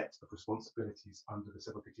specific set of responsibilities under the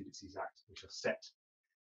Civil Contingencies Act, which are set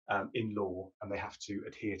in law, and they have to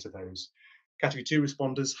adhere to those. Category 2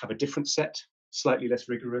 responders have a different set, slightly less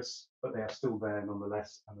rigorous, but they are still there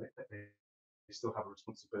nonetheless, and they still have a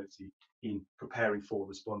responsibility in preparing for,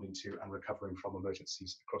 responding to and recovering from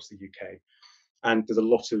emergencies across the UK. And there's a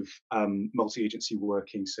lot of multi-agency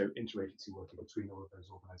working, so interagency working between all of those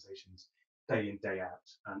organisations day in, day out,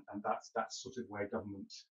 and that's sort of where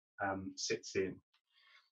government sits in.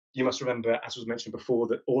 You must remember, as was mentioned before,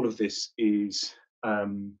 that all of this is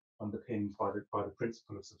underpinned by the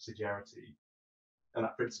principle of subsidiarity, and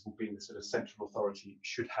that principle being the sort of central authority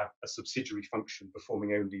should have a subsidiary function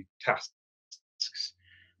performing only tasks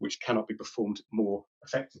which cannot be performed more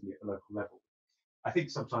effectively at the local level. I think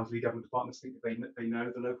sometimes lead government departments think that they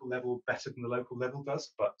know the local level better than the local level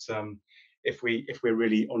does, but if we're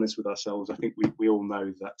really honest with ourselves, I think we all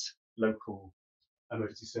know that local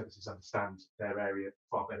emergency services understand their area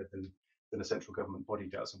far better than a central government body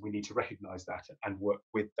does, and we need to recognise that and work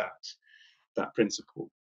with that principle.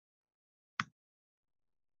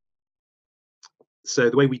 So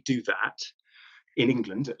the way we do that in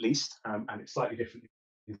England, at least, and it's slightly different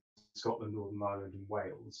in Scotland, Northern Ireland, and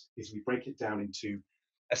Wales, is we break it down into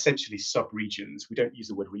essentially sub-regions. We don't use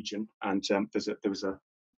the word region, and there was a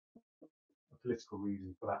political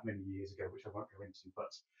reason for that many years ago, which I won't go into,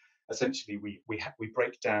 but essentially we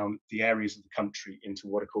break down the areas of the country into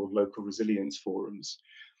what are called local resilience forums,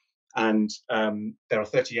 and there are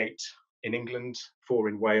 38 in England, 4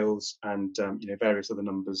 in Wales, and various other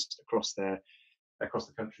numbers across the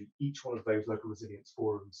country. Each one of those local resilience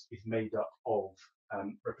forums is made up of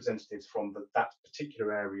representatives from that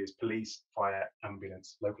particular area's police, fire,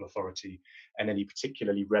 ambulance, local authority, and any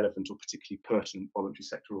particularly relevant or particularly pertinent voluntary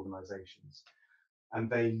sector organisations. And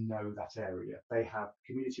they know that area. They have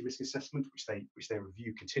community risk assessment, which they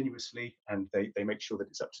review continuously, and they make sure that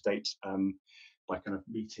it's up to date by kind of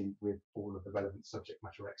meeting with all of the relevant subject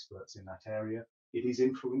matter experts in that area. It is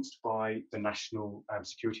influenced by the national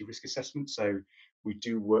security risk assessment, so we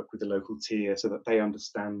do work with the local tier so that they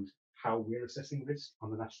understand how we're assessing risk on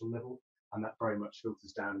the national level, and that very much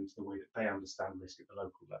filters down into the way that they understand risk at the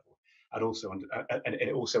local level. And also, and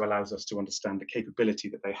it also allows us to understand the capability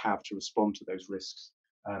that they have to respond to those risks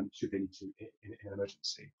should they need to in an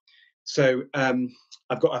emergency. So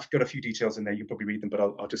I've got a few details in there. You can probably read them, but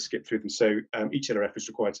I'll just skip through them. So each LRF is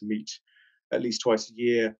required to meet at least twice a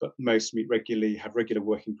year, but most meet regularly, have regular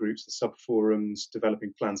working groups, the sub-forums,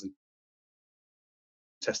 developing plans and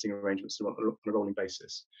testing arrangements on a rolling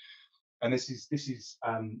basis. And this is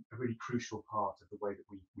a really crucial part of the way that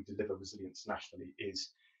we deliver resilience nationally is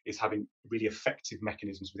having really effective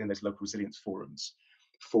mechanisms within those local resilience forums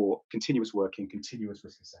for continuous working, continuous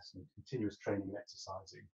risk assessment, continuous training and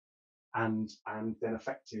exercising, and then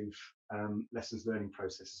effective lessons learning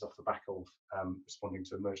processes off the back of responding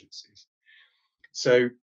to emergencies. So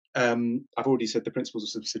I've already said the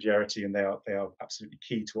principles of subsidiarity, and they are absolutely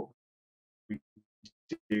key to what we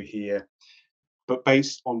do here. But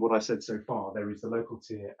based on what I said so far, there is the local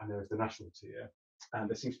tier and there is the national tier, and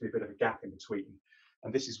there seems to be a bit of a gap in between.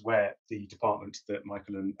 And this is where the department that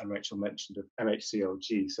Michael and Rachel mentioned of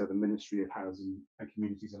MHCLG, so the Ministry of Housing and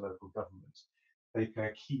Communities and Local Government, they play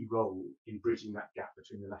a key role in bridging that gap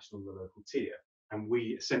between the national and the local tier. And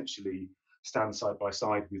we essentially stand side by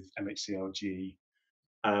side with MHCLG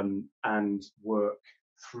and work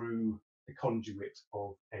through the conduit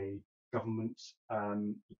of a government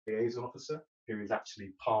liaison officer who is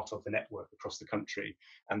actually part of the network across the country,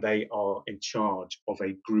 and they are in charge of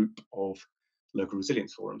a group of local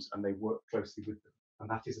resilience forums, and they work closely with them, and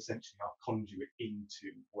that is essentially our conduit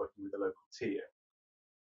into working with the local tier.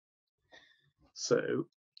 So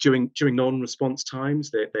during non-response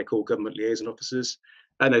times, they're called government liaison officers.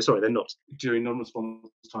 No, sorry, they're not. During non-response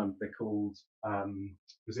time, they're called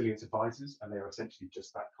resilience advisors, and they're essentially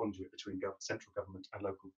just that conduit between central government and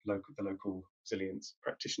the local resilience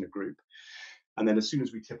practitioner group. And then as soon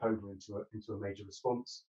as we tip over into a major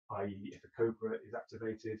response, i.e. if a COBR is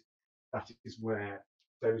activated, that is where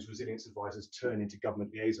those resilience advisors turn into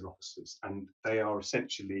government liaison officers, and they are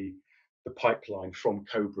essentially the pipeline from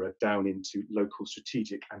COBR down into local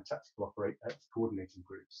strategic and tactical coordinating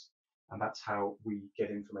groups. And that's how we get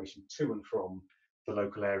information to and from the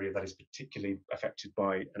local area that is particularly affected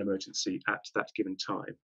by an emergency at that given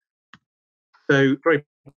time. So very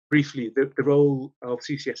briefly, the role of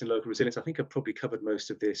CCS in local resilience, I think I've probably covered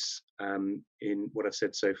most of this in what I've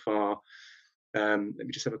said so far. Let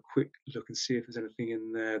me just have a quick look and see if there's anything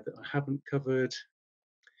in there that I haven't covered.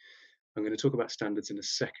 I'm going to talk about standards in a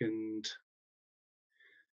second.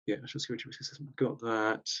 Yeah, national security risk assessment, got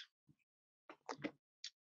that.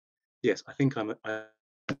 Yes, I think I'm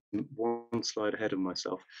one slide ahead of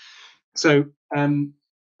myself. So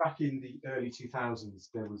back in the early 2000s,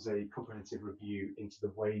 there was a comprehensive review into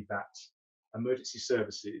the way that emergency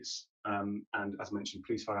services and, as mentioned,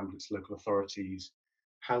 police, fire, ambulance, local authorities,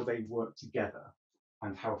 how they work together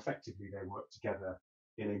and how effectively they work together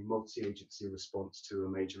in a multi-agency response to a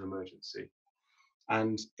major emergency.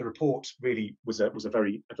 And the report really was a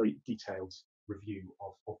very detailed review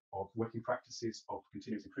of working practices, of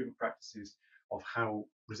continuous improvement practices, of how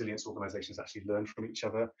resilience organisations actually learn from each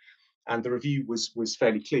other. And the review was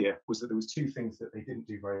fairly clear, was that there was two things that they didn't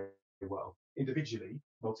do very well. Individually,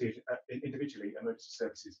 emergency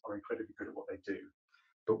services are incredibly good at what they do.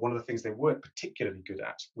 But one of the things they weren't particularly good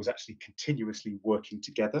at was actually continuously working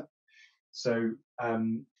together. So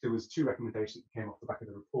there was two recommendations that came off the back of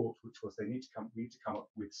the report, which was they need to come up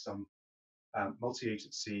with some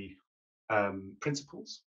multi-agency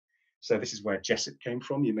principles. So this is where JESIP came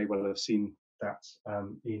from. You may well have seen that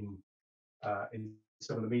in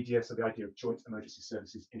some of the media. So the idea of Joint Emergency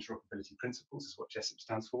Services Interoperability Principles is what JESIP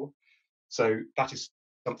stands for. So that is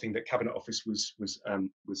something that Cabinet Office was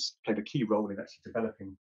played a key role in actually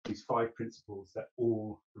developing these 5 principles that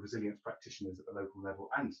all the resilience practitioners at the local level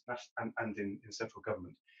and in central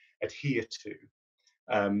government adhere to.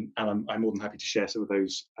 And I'm more than happy to share some of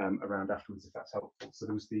those around afterwards if that's helpful. So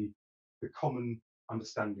there was the common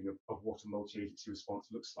understanding of what a multi-agency response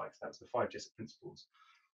looks like. So that's the 5 JESIP principles.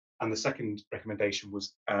 And the second recommendation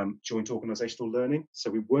was joint organisational learning. So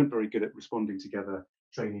we weren't very good at responding together,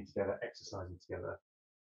 training together, exercising together.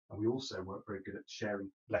 And we also weren't very good at sharing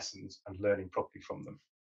lessons and learning properly from them.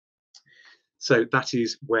 So that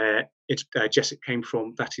is where JESIP came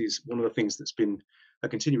from. That is one of the things that's been a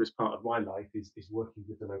continuous part of my life is working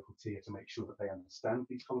with the local tier to make sure that they understand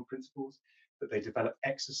these common principles, that they develop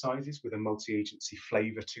exercises with a multi-agency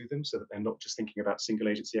flavour to them so that they're not just thinking about single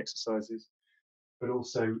agency exercises, but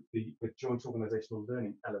also the joint organisational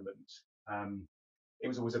learning element. It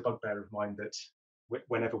was always a bugbear of mine that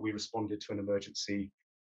whenever we responded to an emergency,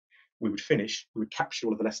 we would capture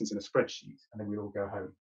all of the lessons in a spreadsheet, and then we'd all go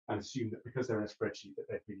home and assume that because they're in a spreadsheet that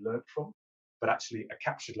they've been learnt from. But actually a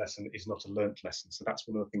captured lesson is not a learnt lesson. So that's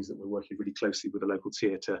one of the things that we're working really closely with the local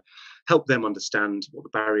tier to help them understand what the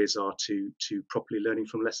barriers are to properly learning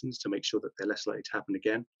from lessons, to make sure that they're less likely to happen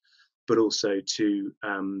again, but also to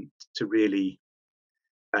really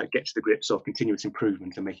get to the grips of continuous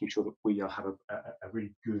improvement and making sure that we have a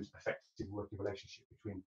really good, effective working relationship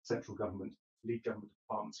between central government, lead government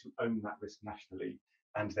departments who own that risk nationally,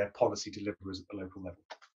 and their policy deliverers at the local level.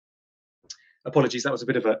 Apologies, that was a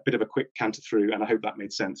bit of a quick canter through, and I hope that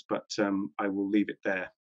made sense, but I will leave it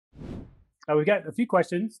there. We've got a few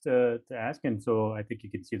questions to ask, and so I think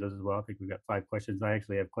you can see those as well. I think we've got 5 questions. I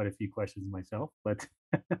actually have quite a few questions myself, but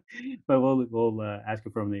we'll ask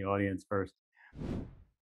it from the audience first.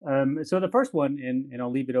 So the first one, and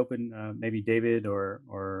I'll leave it open, maybe David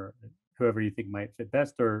or whoever you think might fit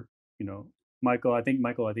best, or Michael. I think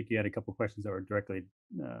you had a couple of questions that were directed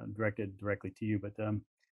directly to you, but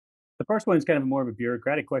the first one is kind of more of a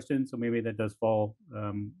bureaucratic question, so maybe that does fall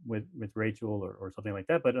with Rachel or something like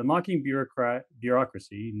that. But unlocking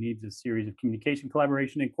bureaucracy needs a series of communication,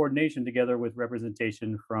 collaboration, and coordination together with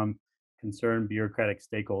representation from concerned bureaucratic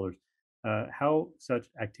stakeholders. How such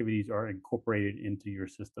activities are incorporated into your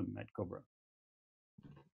system at COBR?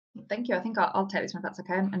 Thank you. I think I'll take this one if that's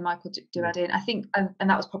okay, and Michael do add in. I think, and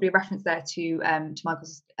that was probably a reference there to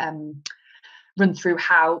Michael's run through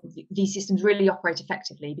how these systems really operate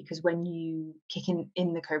effectively, because when you kick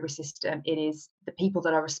in the COBR system, it is the people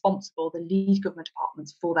that are responsible, the lead government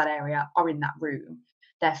departments for that area are in that room.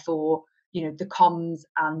 Therefore, the comms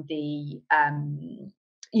and the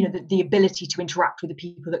the ability to interact with the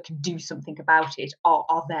people that can do something about it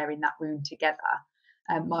are there in that room together.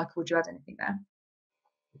 Michael, would you add anything there?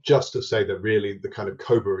 Just to say that really the kind of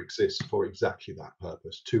COBR exists for exactly that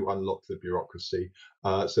purpose, to unlock the bureaucracy.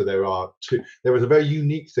 So there was a very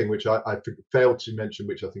unique thing which I failed to mention,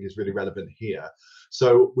 which I think is really relevant here.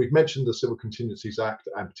 So we've mentioned the Civil Contingencies Act,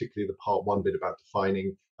 and particularly the Part 1 bit about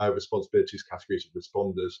defining responsibilities, categories of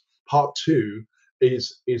responders. Part 2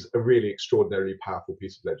 is a really extraordinarily powerful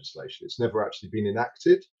piece of legislation. It's never actually been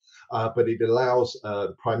enacted, but it allows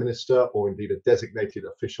the Prime Minister, or indeed a designated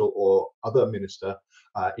official or other minister,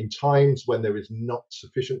 in times when there is not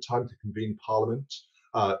sufficient time to convene Parliament,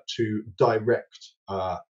 to direct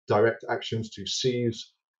actions, to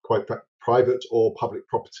seize private or public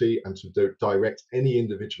property, and to direct any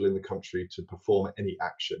individual in the country to perform any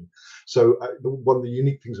action. So one of the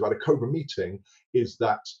unique things about a COBR meeting is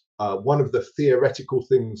that one of the theoretical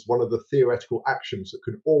actions that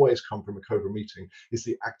could always come from a COBR meeting is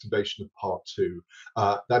the activation of Part 2.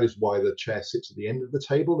 That is why the chair sits at the end of the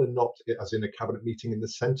table and not, as in a cabinet meeting, in the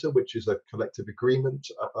centre, which is a collective agreement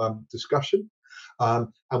discussion.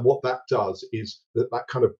 And what that does is that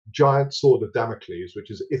kind of giant sword of Damocles,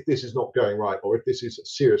 which is, if this is not going right, or if this is a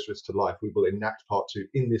serious risk to life, we will enact Part 2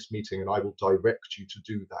 in this meeting, and I will direct you to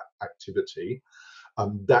do that activity.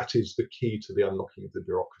 That is the key to the unlocking of the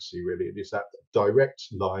bureaucracy, really. It is that direct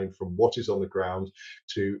line from what is on the ground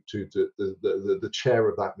to the chair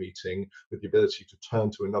of that meeting, with the ability to turn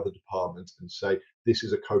to another department and say, this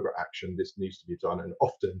is a COBRA action, this needs to be done. And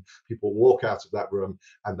often people walk out of that room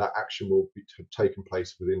and that action will be taken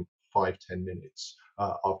place within 5-10 minutes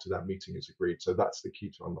after that meeting is agreed. So that's the key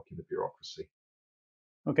to unlocking the bureaucracy.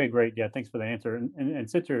 Okay, great. Yeah, thanks for the answer. And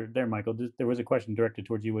since you're there, Michael, there was a question directed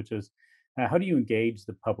towards you, which is, how do you engage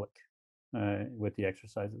the public with the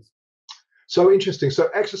exercises? So interesting. So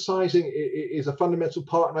exercising is a fundamental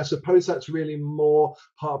part, and I suppose that's really more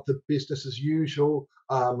part of the business as usual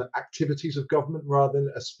activities of government rather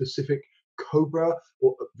than a specific COBRA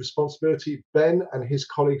or responsibility. Ben and his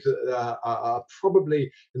colleagues are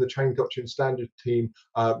probably in the Training Doctrine Standard team,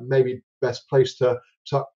 maybe best placed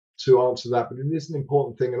to answer that, but it is an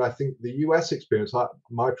important thing. And I think the US experience,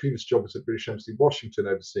 my previous job was at British Embassy Washington,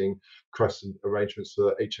 overseeing crescent arrangements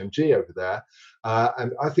for HMG over there.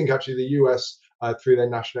 And I think actually the US, through their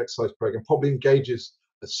national exercise program, probably engages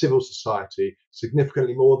civil society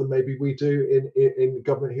significantly more than maybe we do in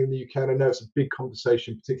government here in the UK. And I know it's a big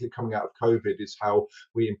conversation, particularly coming out of COVID, is how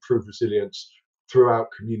we improve resilience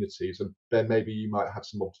throughout communities. And Ben, maybe you might have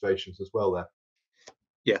some observations as well there.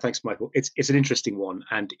 Yeah, thanks, Michael. It's an interesting one,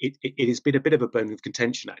 and it has been a bit of a bone of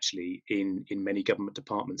contention actually in many government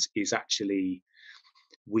departments. Is actually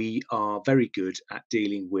we are very good at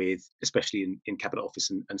dealing with, especially in Cabinet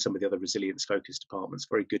Office and some of the other resilience-focused departments,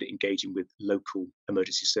 very good at engaging with local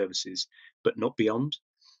emergency services, but not beyond.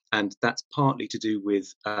 And that's partly to do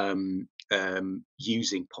with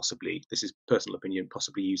using, possibly, this is personal opinion,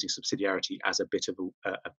 possibly using subsidiarity as a bit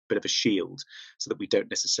of a shield, so that we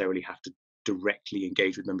don't necessarily have to directly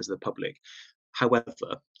engage with members of the public.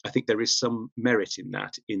 However, I think there is some merit in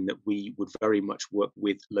that we would very much work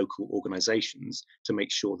with local organisations to make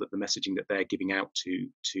sure that the messaging that they're giving out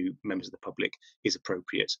to members of the public is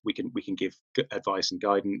appropriate. We can give advice and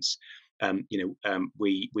guidance.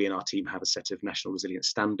 We in our team have a set of national resilience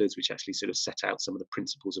standards, which actually sort of set out some of the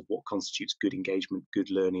principles of what constitutes good engagement, good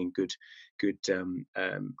learning, good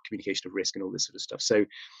communication of risk, and all this sort of stuff. So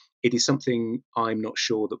it is something I'm not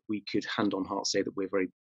sure that we could hand on heart say that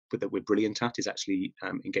we're brilliant at, is actually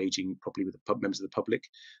engaging properly with the members of the public,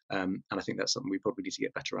 and I think that's something we probably need to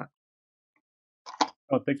get better at.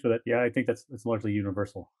 Oh, thanks for that. Yeah, I think that's largely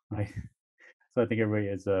universal, right? So I think everybody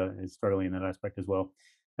is struggling in that aspect as well.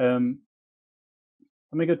 Let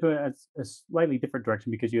me go to a slightly different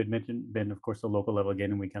direction, because you had mentioned, Ben, of course, the local level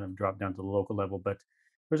again, and we kind of dropped down to the local level. But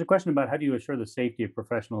there's a question about how do you assure the safety of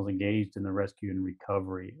professionals engaged in the rescue and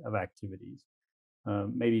recovery of activities?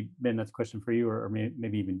 Maybe, Ben, that's a question for you, or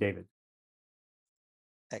maybe even David.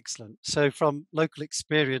 Excellent. So from local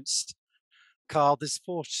experience, Carl, there's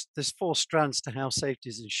four strands to how safety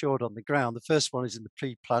is ensured on the ground. The first one is in the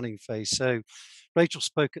pre-planning phase. So Rachel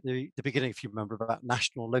spoke at the beginning, if you remember, about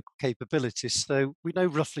national and local capabilities. So we know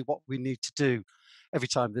roughly what we need to do. Every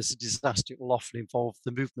time there's a disaster, it will often involve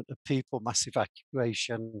the movement of people, mass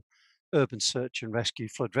evacuation, urban search and rescue,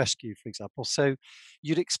 flood rescue, for example. So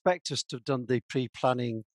you'd expect us to have done the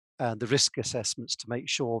pre-planning and the risk assessments to make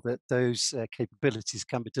sure that those capabilities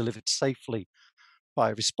can be delivered safely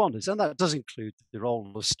by responders. And that does include the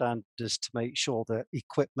role of standards to make sure that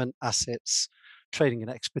equipment, assets, training and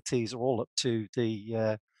expertise are all up to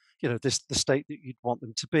the state that you'd want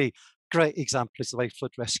them to be. Great example is the way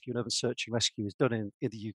flood rescue and urban search and rescue is done in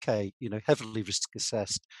the UK, heavily risk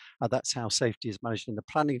assessed. And that's how safety is managed in the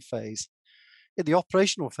planning phase. In the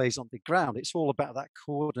operational phase on the ground, it's all about that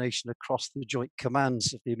coordination across the joint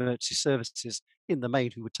commands of the emergency services in the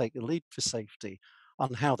main, who would take the lead for safety,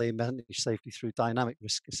 on how they manage safety through dynamic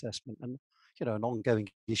risk assessment and an ongoing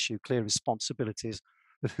issue, clear responsibilities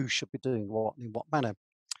of who should be doing what and in what manner.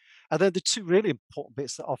 And then the two really important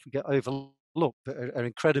bits that often get overlooked but are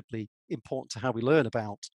incredibly important to how we learn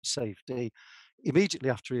about safety. Immediately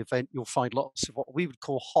after the event, you'll find lots of what we would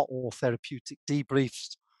call hot or therapeutic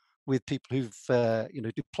debriefs with people who've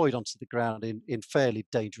deployed onto the ground in fairly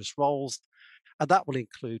dangerous roles. And that will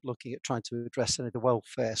include looking at trying to address any of the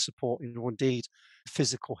welfare support or indeed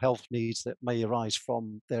physical health needs that may arise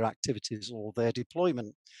from their activities or their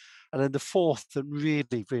deployment. And then the fourth and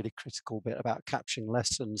really, really critical bit about capturing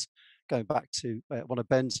lessons, going back to one of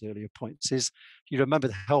Ben's earlier points, is you remember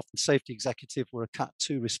the health and safety executive were a Cat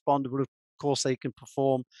 2 responder, but of course they can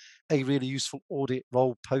perform a really useful audit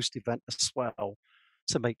role post-event as well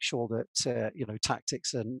to make sure that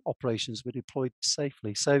tactics and operations were deployed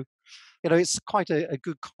safely. So it's quite a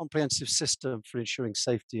good comprehensive system for ensuring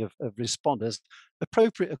safety of responders,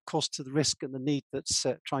 appropriate, of course, to the risk and the need that's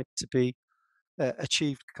trying to be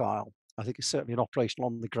achieved, Kyle. I think it's certainly an operational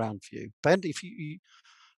on the ground view. Ben, if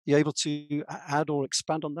you're able to add or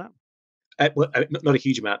expand on that? Not a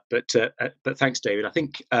huge amount, but thanks, David. I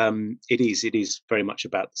think it is very much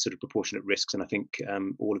about sort of proportionate risks, and I think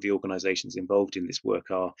all of the organisations involved in this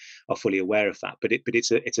work are fully aware of that. But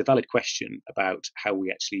it's a valid question about how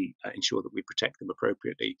we actually ensure that we protect them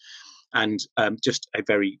appropriately. And just a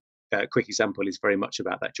very quick example is very much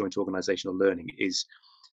about that joint organisational learning. Is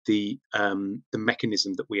the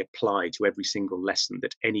mechanism that we apply to every single lesson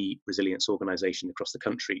that any resilience organisation across the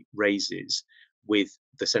country raises with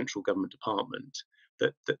the central government department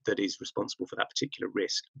that is responsible for that particular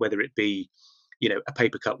risk, whether it be, you know, a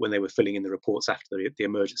paper cut when they were filling in the reports after the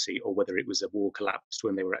emergency, or whether it was a wall collapsed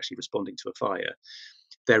when they were actually responding to a fire.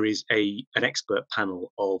 There is an expert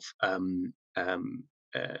panel of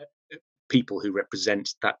people who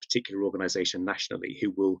represent that particular organisation nationally,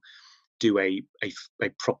 who will do a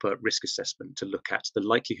proper risk assessment to look at the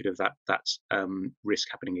likelihood of that risk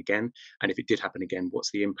happening again, and if it did happen again,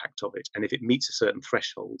 what's the impact of it. And if it meets a certain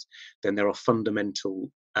threshold, then there is a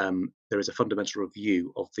fundamental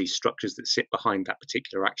review of the structures that sit behind that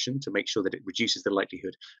particular action to make sure that it reduces the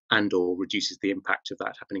likelihood and or reduces the impact of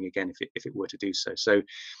that happening again if it were to do so. So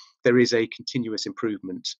there is a continuous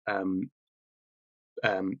improvement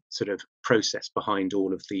sort of process behind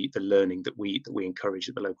all of the learning that we encourage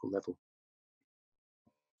at the local level.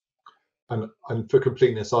 And for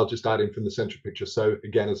completeness, I'll just add in from the central picture. So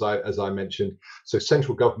again, as I mentioned, so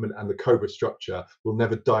central government and the COBR structure will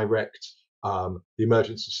never direct the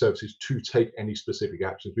emergency services to take any specific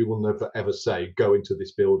actions. We will never ever say, go into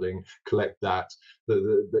this building, collect that.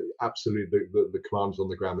 Absolutely, the commanders on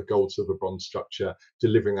the ground, the gold, silver, bronze structure,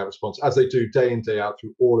 delivering that response as they do day in, day out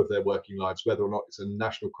through all of their working lives, whether or not it's a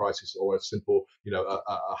national crisis or a simple, you know,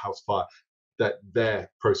 a house fire. That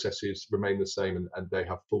their processes remain the same, and they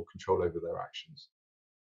have full control over their actions.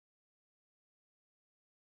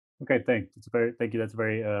 Okay, thanks. Thank you. That's a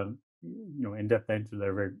very in-depth answer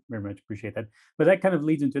there. Very, very much appreciate that. But that kind of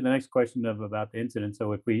leads into the next question about the incident.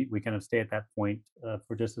 So if we kind of stay at that point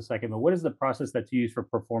for just a second, but what is the process that's used for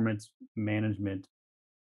performance management,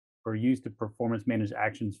 or used to performance manage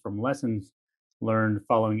actions from lessons learned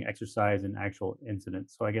following exercise and actual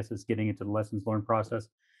incidents? So I guess it's getting into the lessons learned process.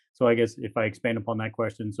 So I guess if I expand upon that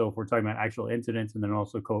question, so if we're talking about actual incidents, and then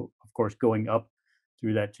also, of course, going up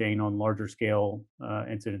through that chain on larger scale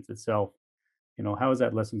incidents itself, you know, how is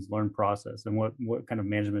that lessons learned process, and what kind of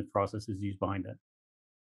management process is used behind that?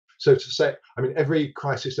 So to say, I mean, every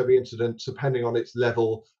crisis, every incident, depending on its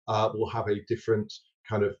level, will have a different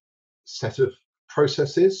kind of set of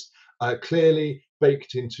processes. Clearly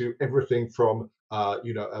baked into everything from a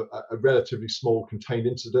relatively small contained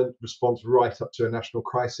incident response right up to a national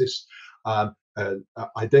crisis,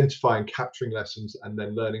 identifying, capturing lessons, and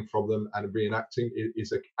then learning from them and reenacting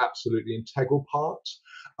is an absolutely integral part.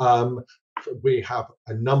 We have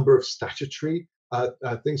a number of statutory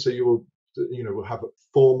things, so we'll have a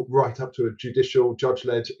form right up to a judicial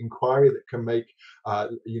judge-led inquiry that can make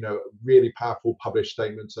really powerful published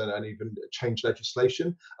statements and even change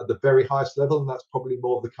legislation at the very highest level. And that's probably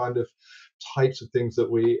more of the kind of types of things that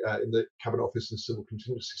we in the Cabinet Office and Civil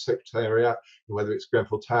Contingencies Secretariat, whether it's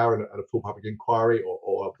Grenfell Tower and a full public inquiry,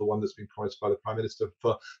 or the one that's been promised by the Prime Minister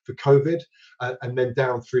for COVID, and then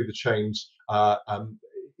down through the chains.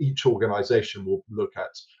 Each organisation will look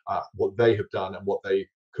at what they have done and what they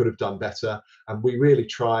could have done better, and we really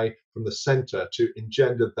try from the centre to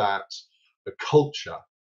engender that a culture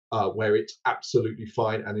where it's absolutely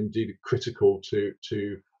fine and indeed critical to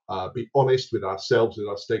be honest with ourselves, with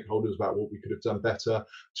our stakeholders, about what we could have done better,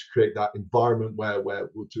 to create that environment where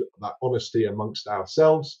we'll do that honesty amongst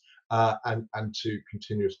ourselves, and to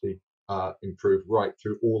continuously improve right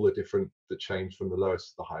through all the chains from the lowest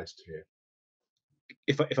to the highest tier.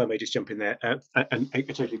 If I may just jump in there, and I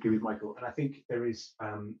totally agree with Michael, and I think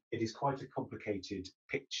it is quite a complicated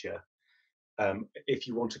picture. If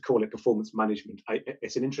you want to call it performance management,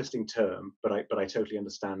 it's an interesting term, but I totally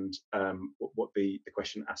understand what the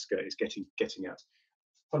question asker is getting at.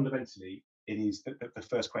 Fundamentally, it is the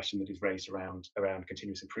first question that is raised around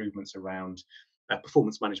continuous improvements, around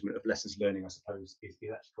performance management of lessons learning, I suppose, is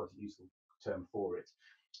actually quite a useful term for it.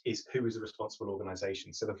 Is who is a responsible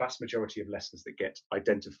organisation. So the vast majority of lessons that get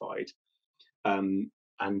identified, and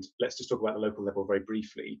let's just talk about the local level very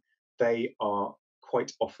briefly, they are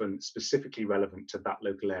quite often specifically relevant to that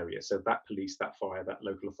local area. So that police, that fire, that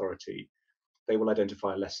local authority, they will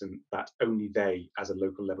identify a lesson that only they as a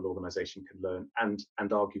local level organisation can learn, and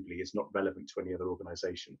arguably is not relevant to any other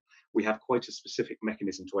organisation. We have quite a specific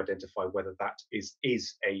mechanism to identify whether that is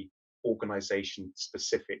a organisation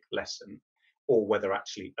specific lesson. or whether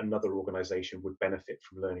actually another organisation would benefit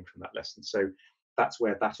from learning from that lesson. So that's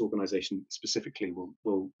where that organisation specifically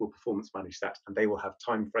will performance manage that, and they will have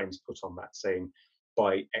timeframes put on that saying,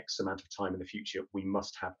 by X amount of time in the future, we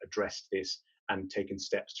must have addressed this and taken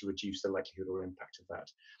steps to reduce the likelihood or impact of that.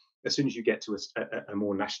 As soon as you get to a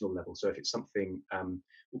more national level, so if it's something,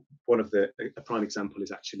 a prime example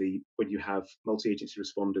is actually when you have multi-agency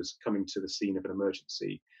responders coming to the scene of an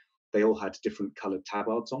emergency, they all had different coloured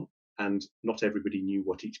tabards on, and not everybody knew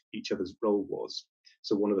what each other's role was.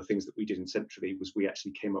 So one of the things that we did in Centrally was we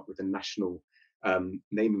actually came up with a national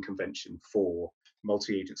naming convention for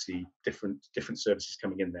multi-agency, different services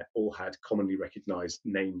coming in there, all had commonly recognised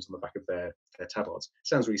names on the back of their tabards.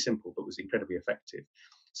 Sounds really simple, but was incredibly effective.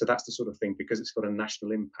 So that's the sort of thing, because it's got a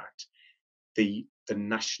national impact, the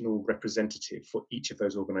national representative for each of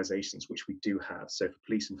those organisations, which we do have. So for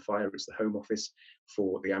police and fire, it's the Home Office.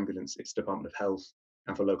 For the ambulance, it's the Department of Health.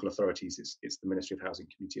 And for local authorities, it's the Ministry of Housing,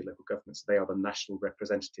 Community and Local Government. So they are the national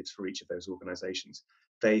representatives for each of those organisations.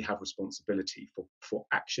 They have responsibility for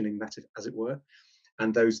actioning that, as it were.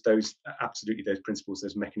 And those absolutely, those principles,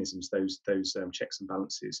 those mechanisms, those checks and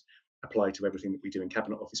balances apply to everything that we do in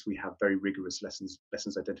Cabinet Office. We have very rigorous lessons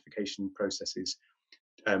identification processes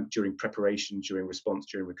during preparation, during response,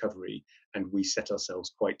 during recovery, and we set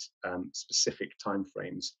ourselves quite specific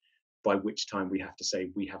timeframes by which time we have to say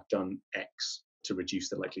we have done X to reduce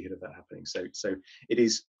the likelihood of that happening. So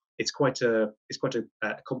it's quite a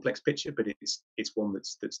complex picture, but it's one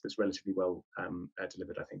that's relatively well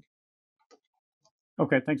delivered, I think.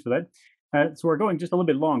 Okay, thanks for that. So we're going just a little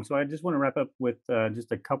bit long, so I just want to wrap up with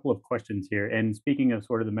just a couple of questions here. And speaking of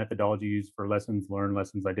sort of the methodology used for lessons learned,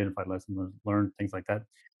 lessons identified, lessons learned, things like that.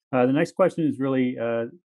 The next question is really,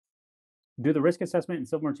 do the risk assessment and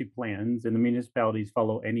civil emergency plans in the municipalities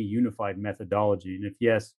follow any unified methodology? And if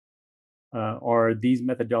yes, are these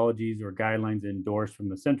methodologies or guidelines endorsed from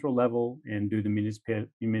the central level? And do the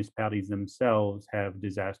municipalities themselves have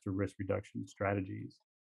disaster risk reduction strategies?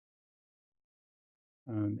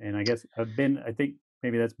 And I guess, Ben, I think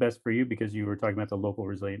maybe that's best for you because you were talking about the local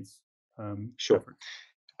resilience. Sure. Effort.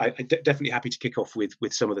 I'm definitely happy to kick off with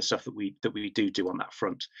some of the stuff that we do on that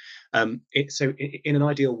front. So in an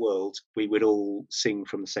ideal world, we would all sing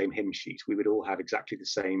from the same hymn sheet. We would all have exactly the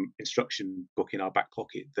same instruction book in our back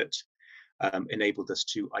pocket that enabled us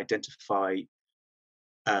to identify,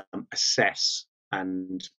 assess,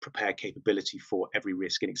 and prepare capability for every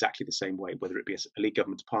risk in exactly the same way, whether it be a lead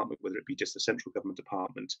government department, whether it be just a central government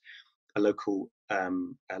department, a local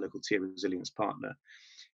tier resilience partner.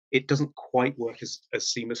 It doesn't quite work as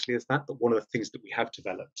seamlessly as that, but one of the things that we have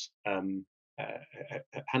developed a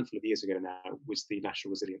handful of years ago now was the National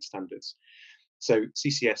Resilience Standards. So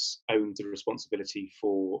CCS owned the responsibility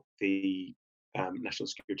for the National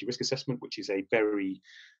Security Risk Assessment, which is a very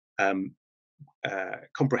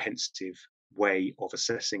comprehensive way of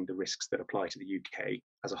assessing the risks that apply to the UK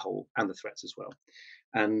as a whole and the threats as well.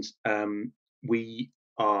 And we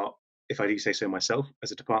are, if I do say so myself,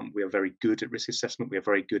 as a department, we are very good at risk assessment. We are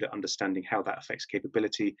very good at understanding how that affects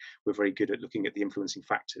capability. We're very good at looking at the influencing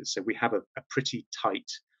factors. So we have a pretty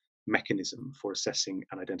tight mechanism for assessing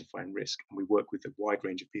and identifying risk, and we work with a wide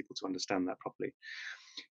range of people to understand that properly.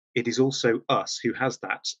 It is also us who has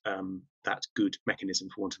that good mechanism,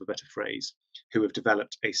 for want of a better phrase, who have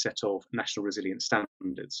developed a set of national resilience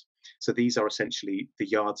standards. So these are essentially the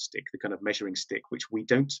yardstick, the kind of measuring stick, which we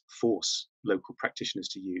don't force local practitioners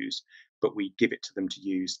to use, but we give it to them to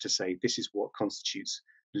use to say this is what constitutes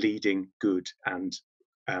leading, good, and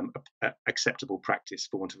acceptable practice,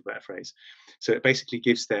 for want of a better phrase. So it basically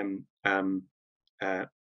gives them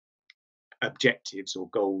objectives or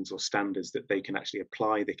goals or standards that they can actually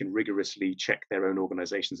apply. They can rigorously check their own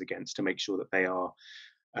organizations against to make sure that they are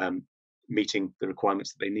meeting the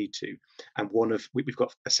requirements that they need to. And we've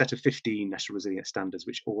got a set of 15 national resilience standards,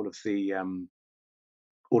 which all of the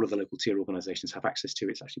local tier organizations have access to.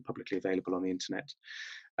 It's actually publicly available on the internet.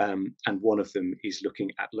 And one of them is looking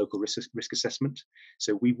at local risk assessment.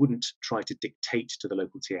 So we wouldn't try to dictate to the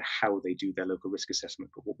local tier how they do their local risk assessment,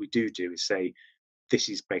 but what we do is say, this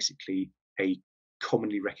is basically a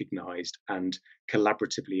commonly recognised and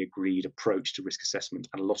collaboratively agreed approach to risk assessment,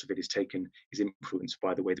 and a lot of it is influenced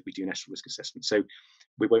by the way that we do national risk assessment. So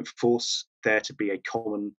we won't force there to be a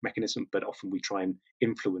common mechanism, but often we try and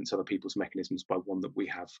influence other people's mechanisms by one that we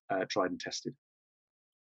have tried and tested.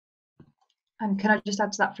 And can I just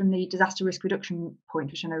add to that from the disaster risk reduction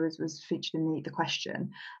point, which I know was featured in the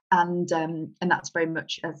question, and that's very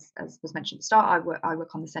much as was mentioned at the start. I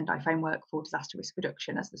work on the Sendai framework for disaster risk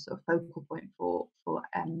reduction as the sort of focal point for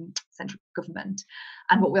for central government.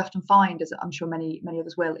 And what we often find, as I'm sure many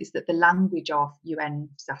others will, is that the language of UN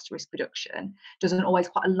disaster risk reduction doesn't always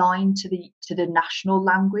quite align to the national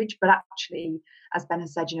language. But actually, as Ben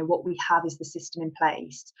has said, what we have is the system in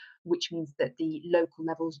place, which means that the local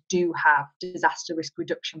levels do have disaster risk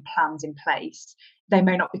reduction plans in place. They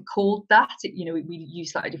may not be called that, we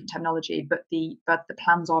use slightly different terminology, but the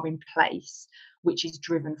plans are in place, which is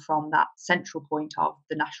driven from that central point of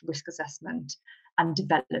the national risk assessment and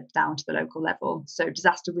developed down to the local level. So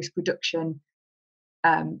disaster risk reduction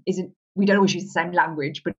we don't always use the same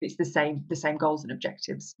language, but it's the same goals and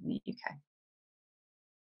objectives in the UK.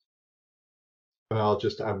 I'll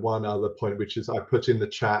just add one other point, which is I put in the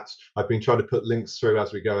chat. I've been trying to put links through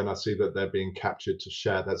as we go, and I see that they're being captured to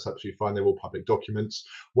share. That's absolutely fine. They're all public documents.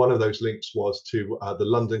 One of those links was to the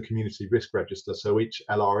London Community Risk Register. So each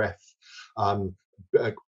LRF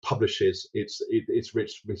publishes its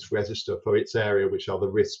risk register for its area, which are the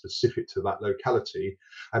risks specific to that locality.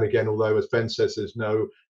 And again, although, as Ben says, there's no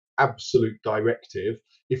absolute directive,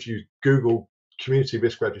 if you Google Community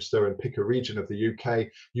Risk Register and pick a region of the UK,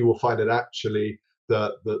 you will find that actually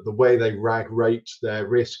the way they rate their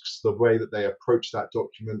risks, the way that they approach that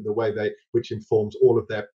document, the way which informs all of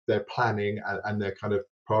their planning and their kind of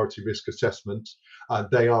priority risk assessment,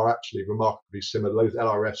 they are actually remarkably similar. Those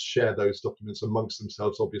LRFs share those documents amongst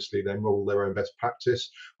themselves. Obviously, they model their own best practice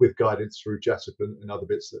with guidance through JESIP and other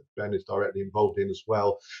bits that Ben is directly involved in as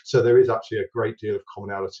well. So there is actually a great deal of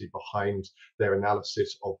commonality behind their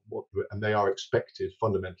analysis of and they are expected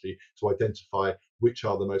fundamentally to identify which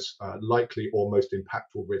are the most likely or most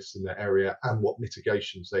impactful risks in their area and what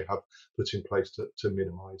mitigations they have put in place to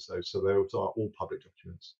minimize those. So those are all public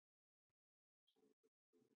documents.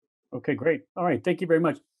 Okay, great. All right, thank you very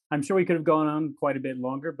much. I'm sure we could have gone on quite a bit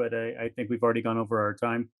longer, but I think we've already gone over our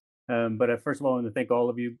time. But first of all, I want to thank all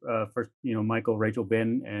of you. First, Michael, Rachel,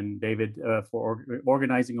 Ben, and David for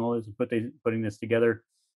organizing all this and putting this together.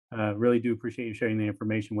 Really do appreciate you sharing the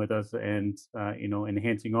information with us and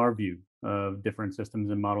enhancing our view of different systems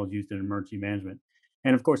and models used in emergency management.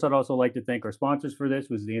 And of course, I'd also like to thank our sponsors for this,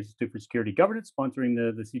 was the Institute for Security Governance, sponsoring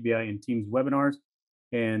the CBI and TIEMS webinars.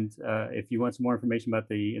 And if you want some more information about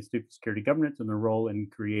the Institute for Security Governance and their role in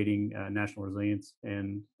creating national resilience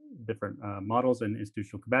and different models and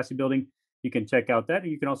institutional capacity building, you can check out that.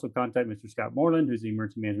 And you can also contact Mr. Scott Moreland, who's the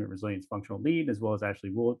Emergency Management Resilience Functional Lead, as well as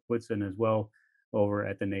Ashley Woodson as well over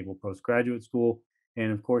at the Naval Postgraduate School.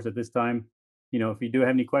 And of course, at this time, if you do have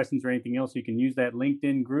any questions or anything else, you can use that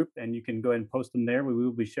LinkedIn group and you can go ahead and post them there. We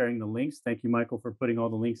will be sharing the links. Thank you, Michael, for putting all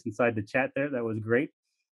the links inside the chat there. That was great.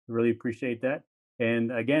 I really appreciate that.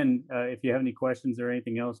 And again, if you have any questions or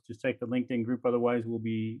anything else, just check the LinkedIn group. Otherwise, we'll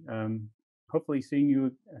be hopefully seeing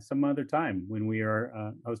you some other time when we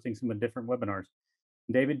are hosting some different webinars.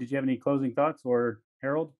 David, did you have any closing thoughts, or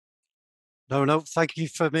Harold? No, thank you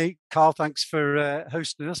for me. Carl, thanks for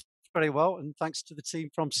hosting us very well. And thanks to the team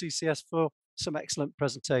from CCS for some excellent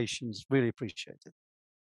presentations. Really appreciate it.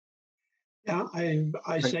 Yeah,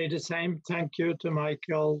 I say the same. Thank you to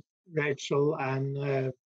Michael, Rachel,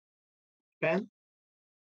 and Ben.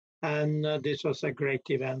 And this was a great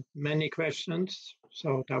event. Many questions,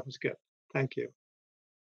 so that was good. Thank you.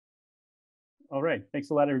 All right.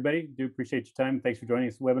 Thanks a lot, everybody. Do appreciate your time. Thanks for joining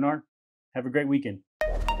this webinar. Have a great weekend.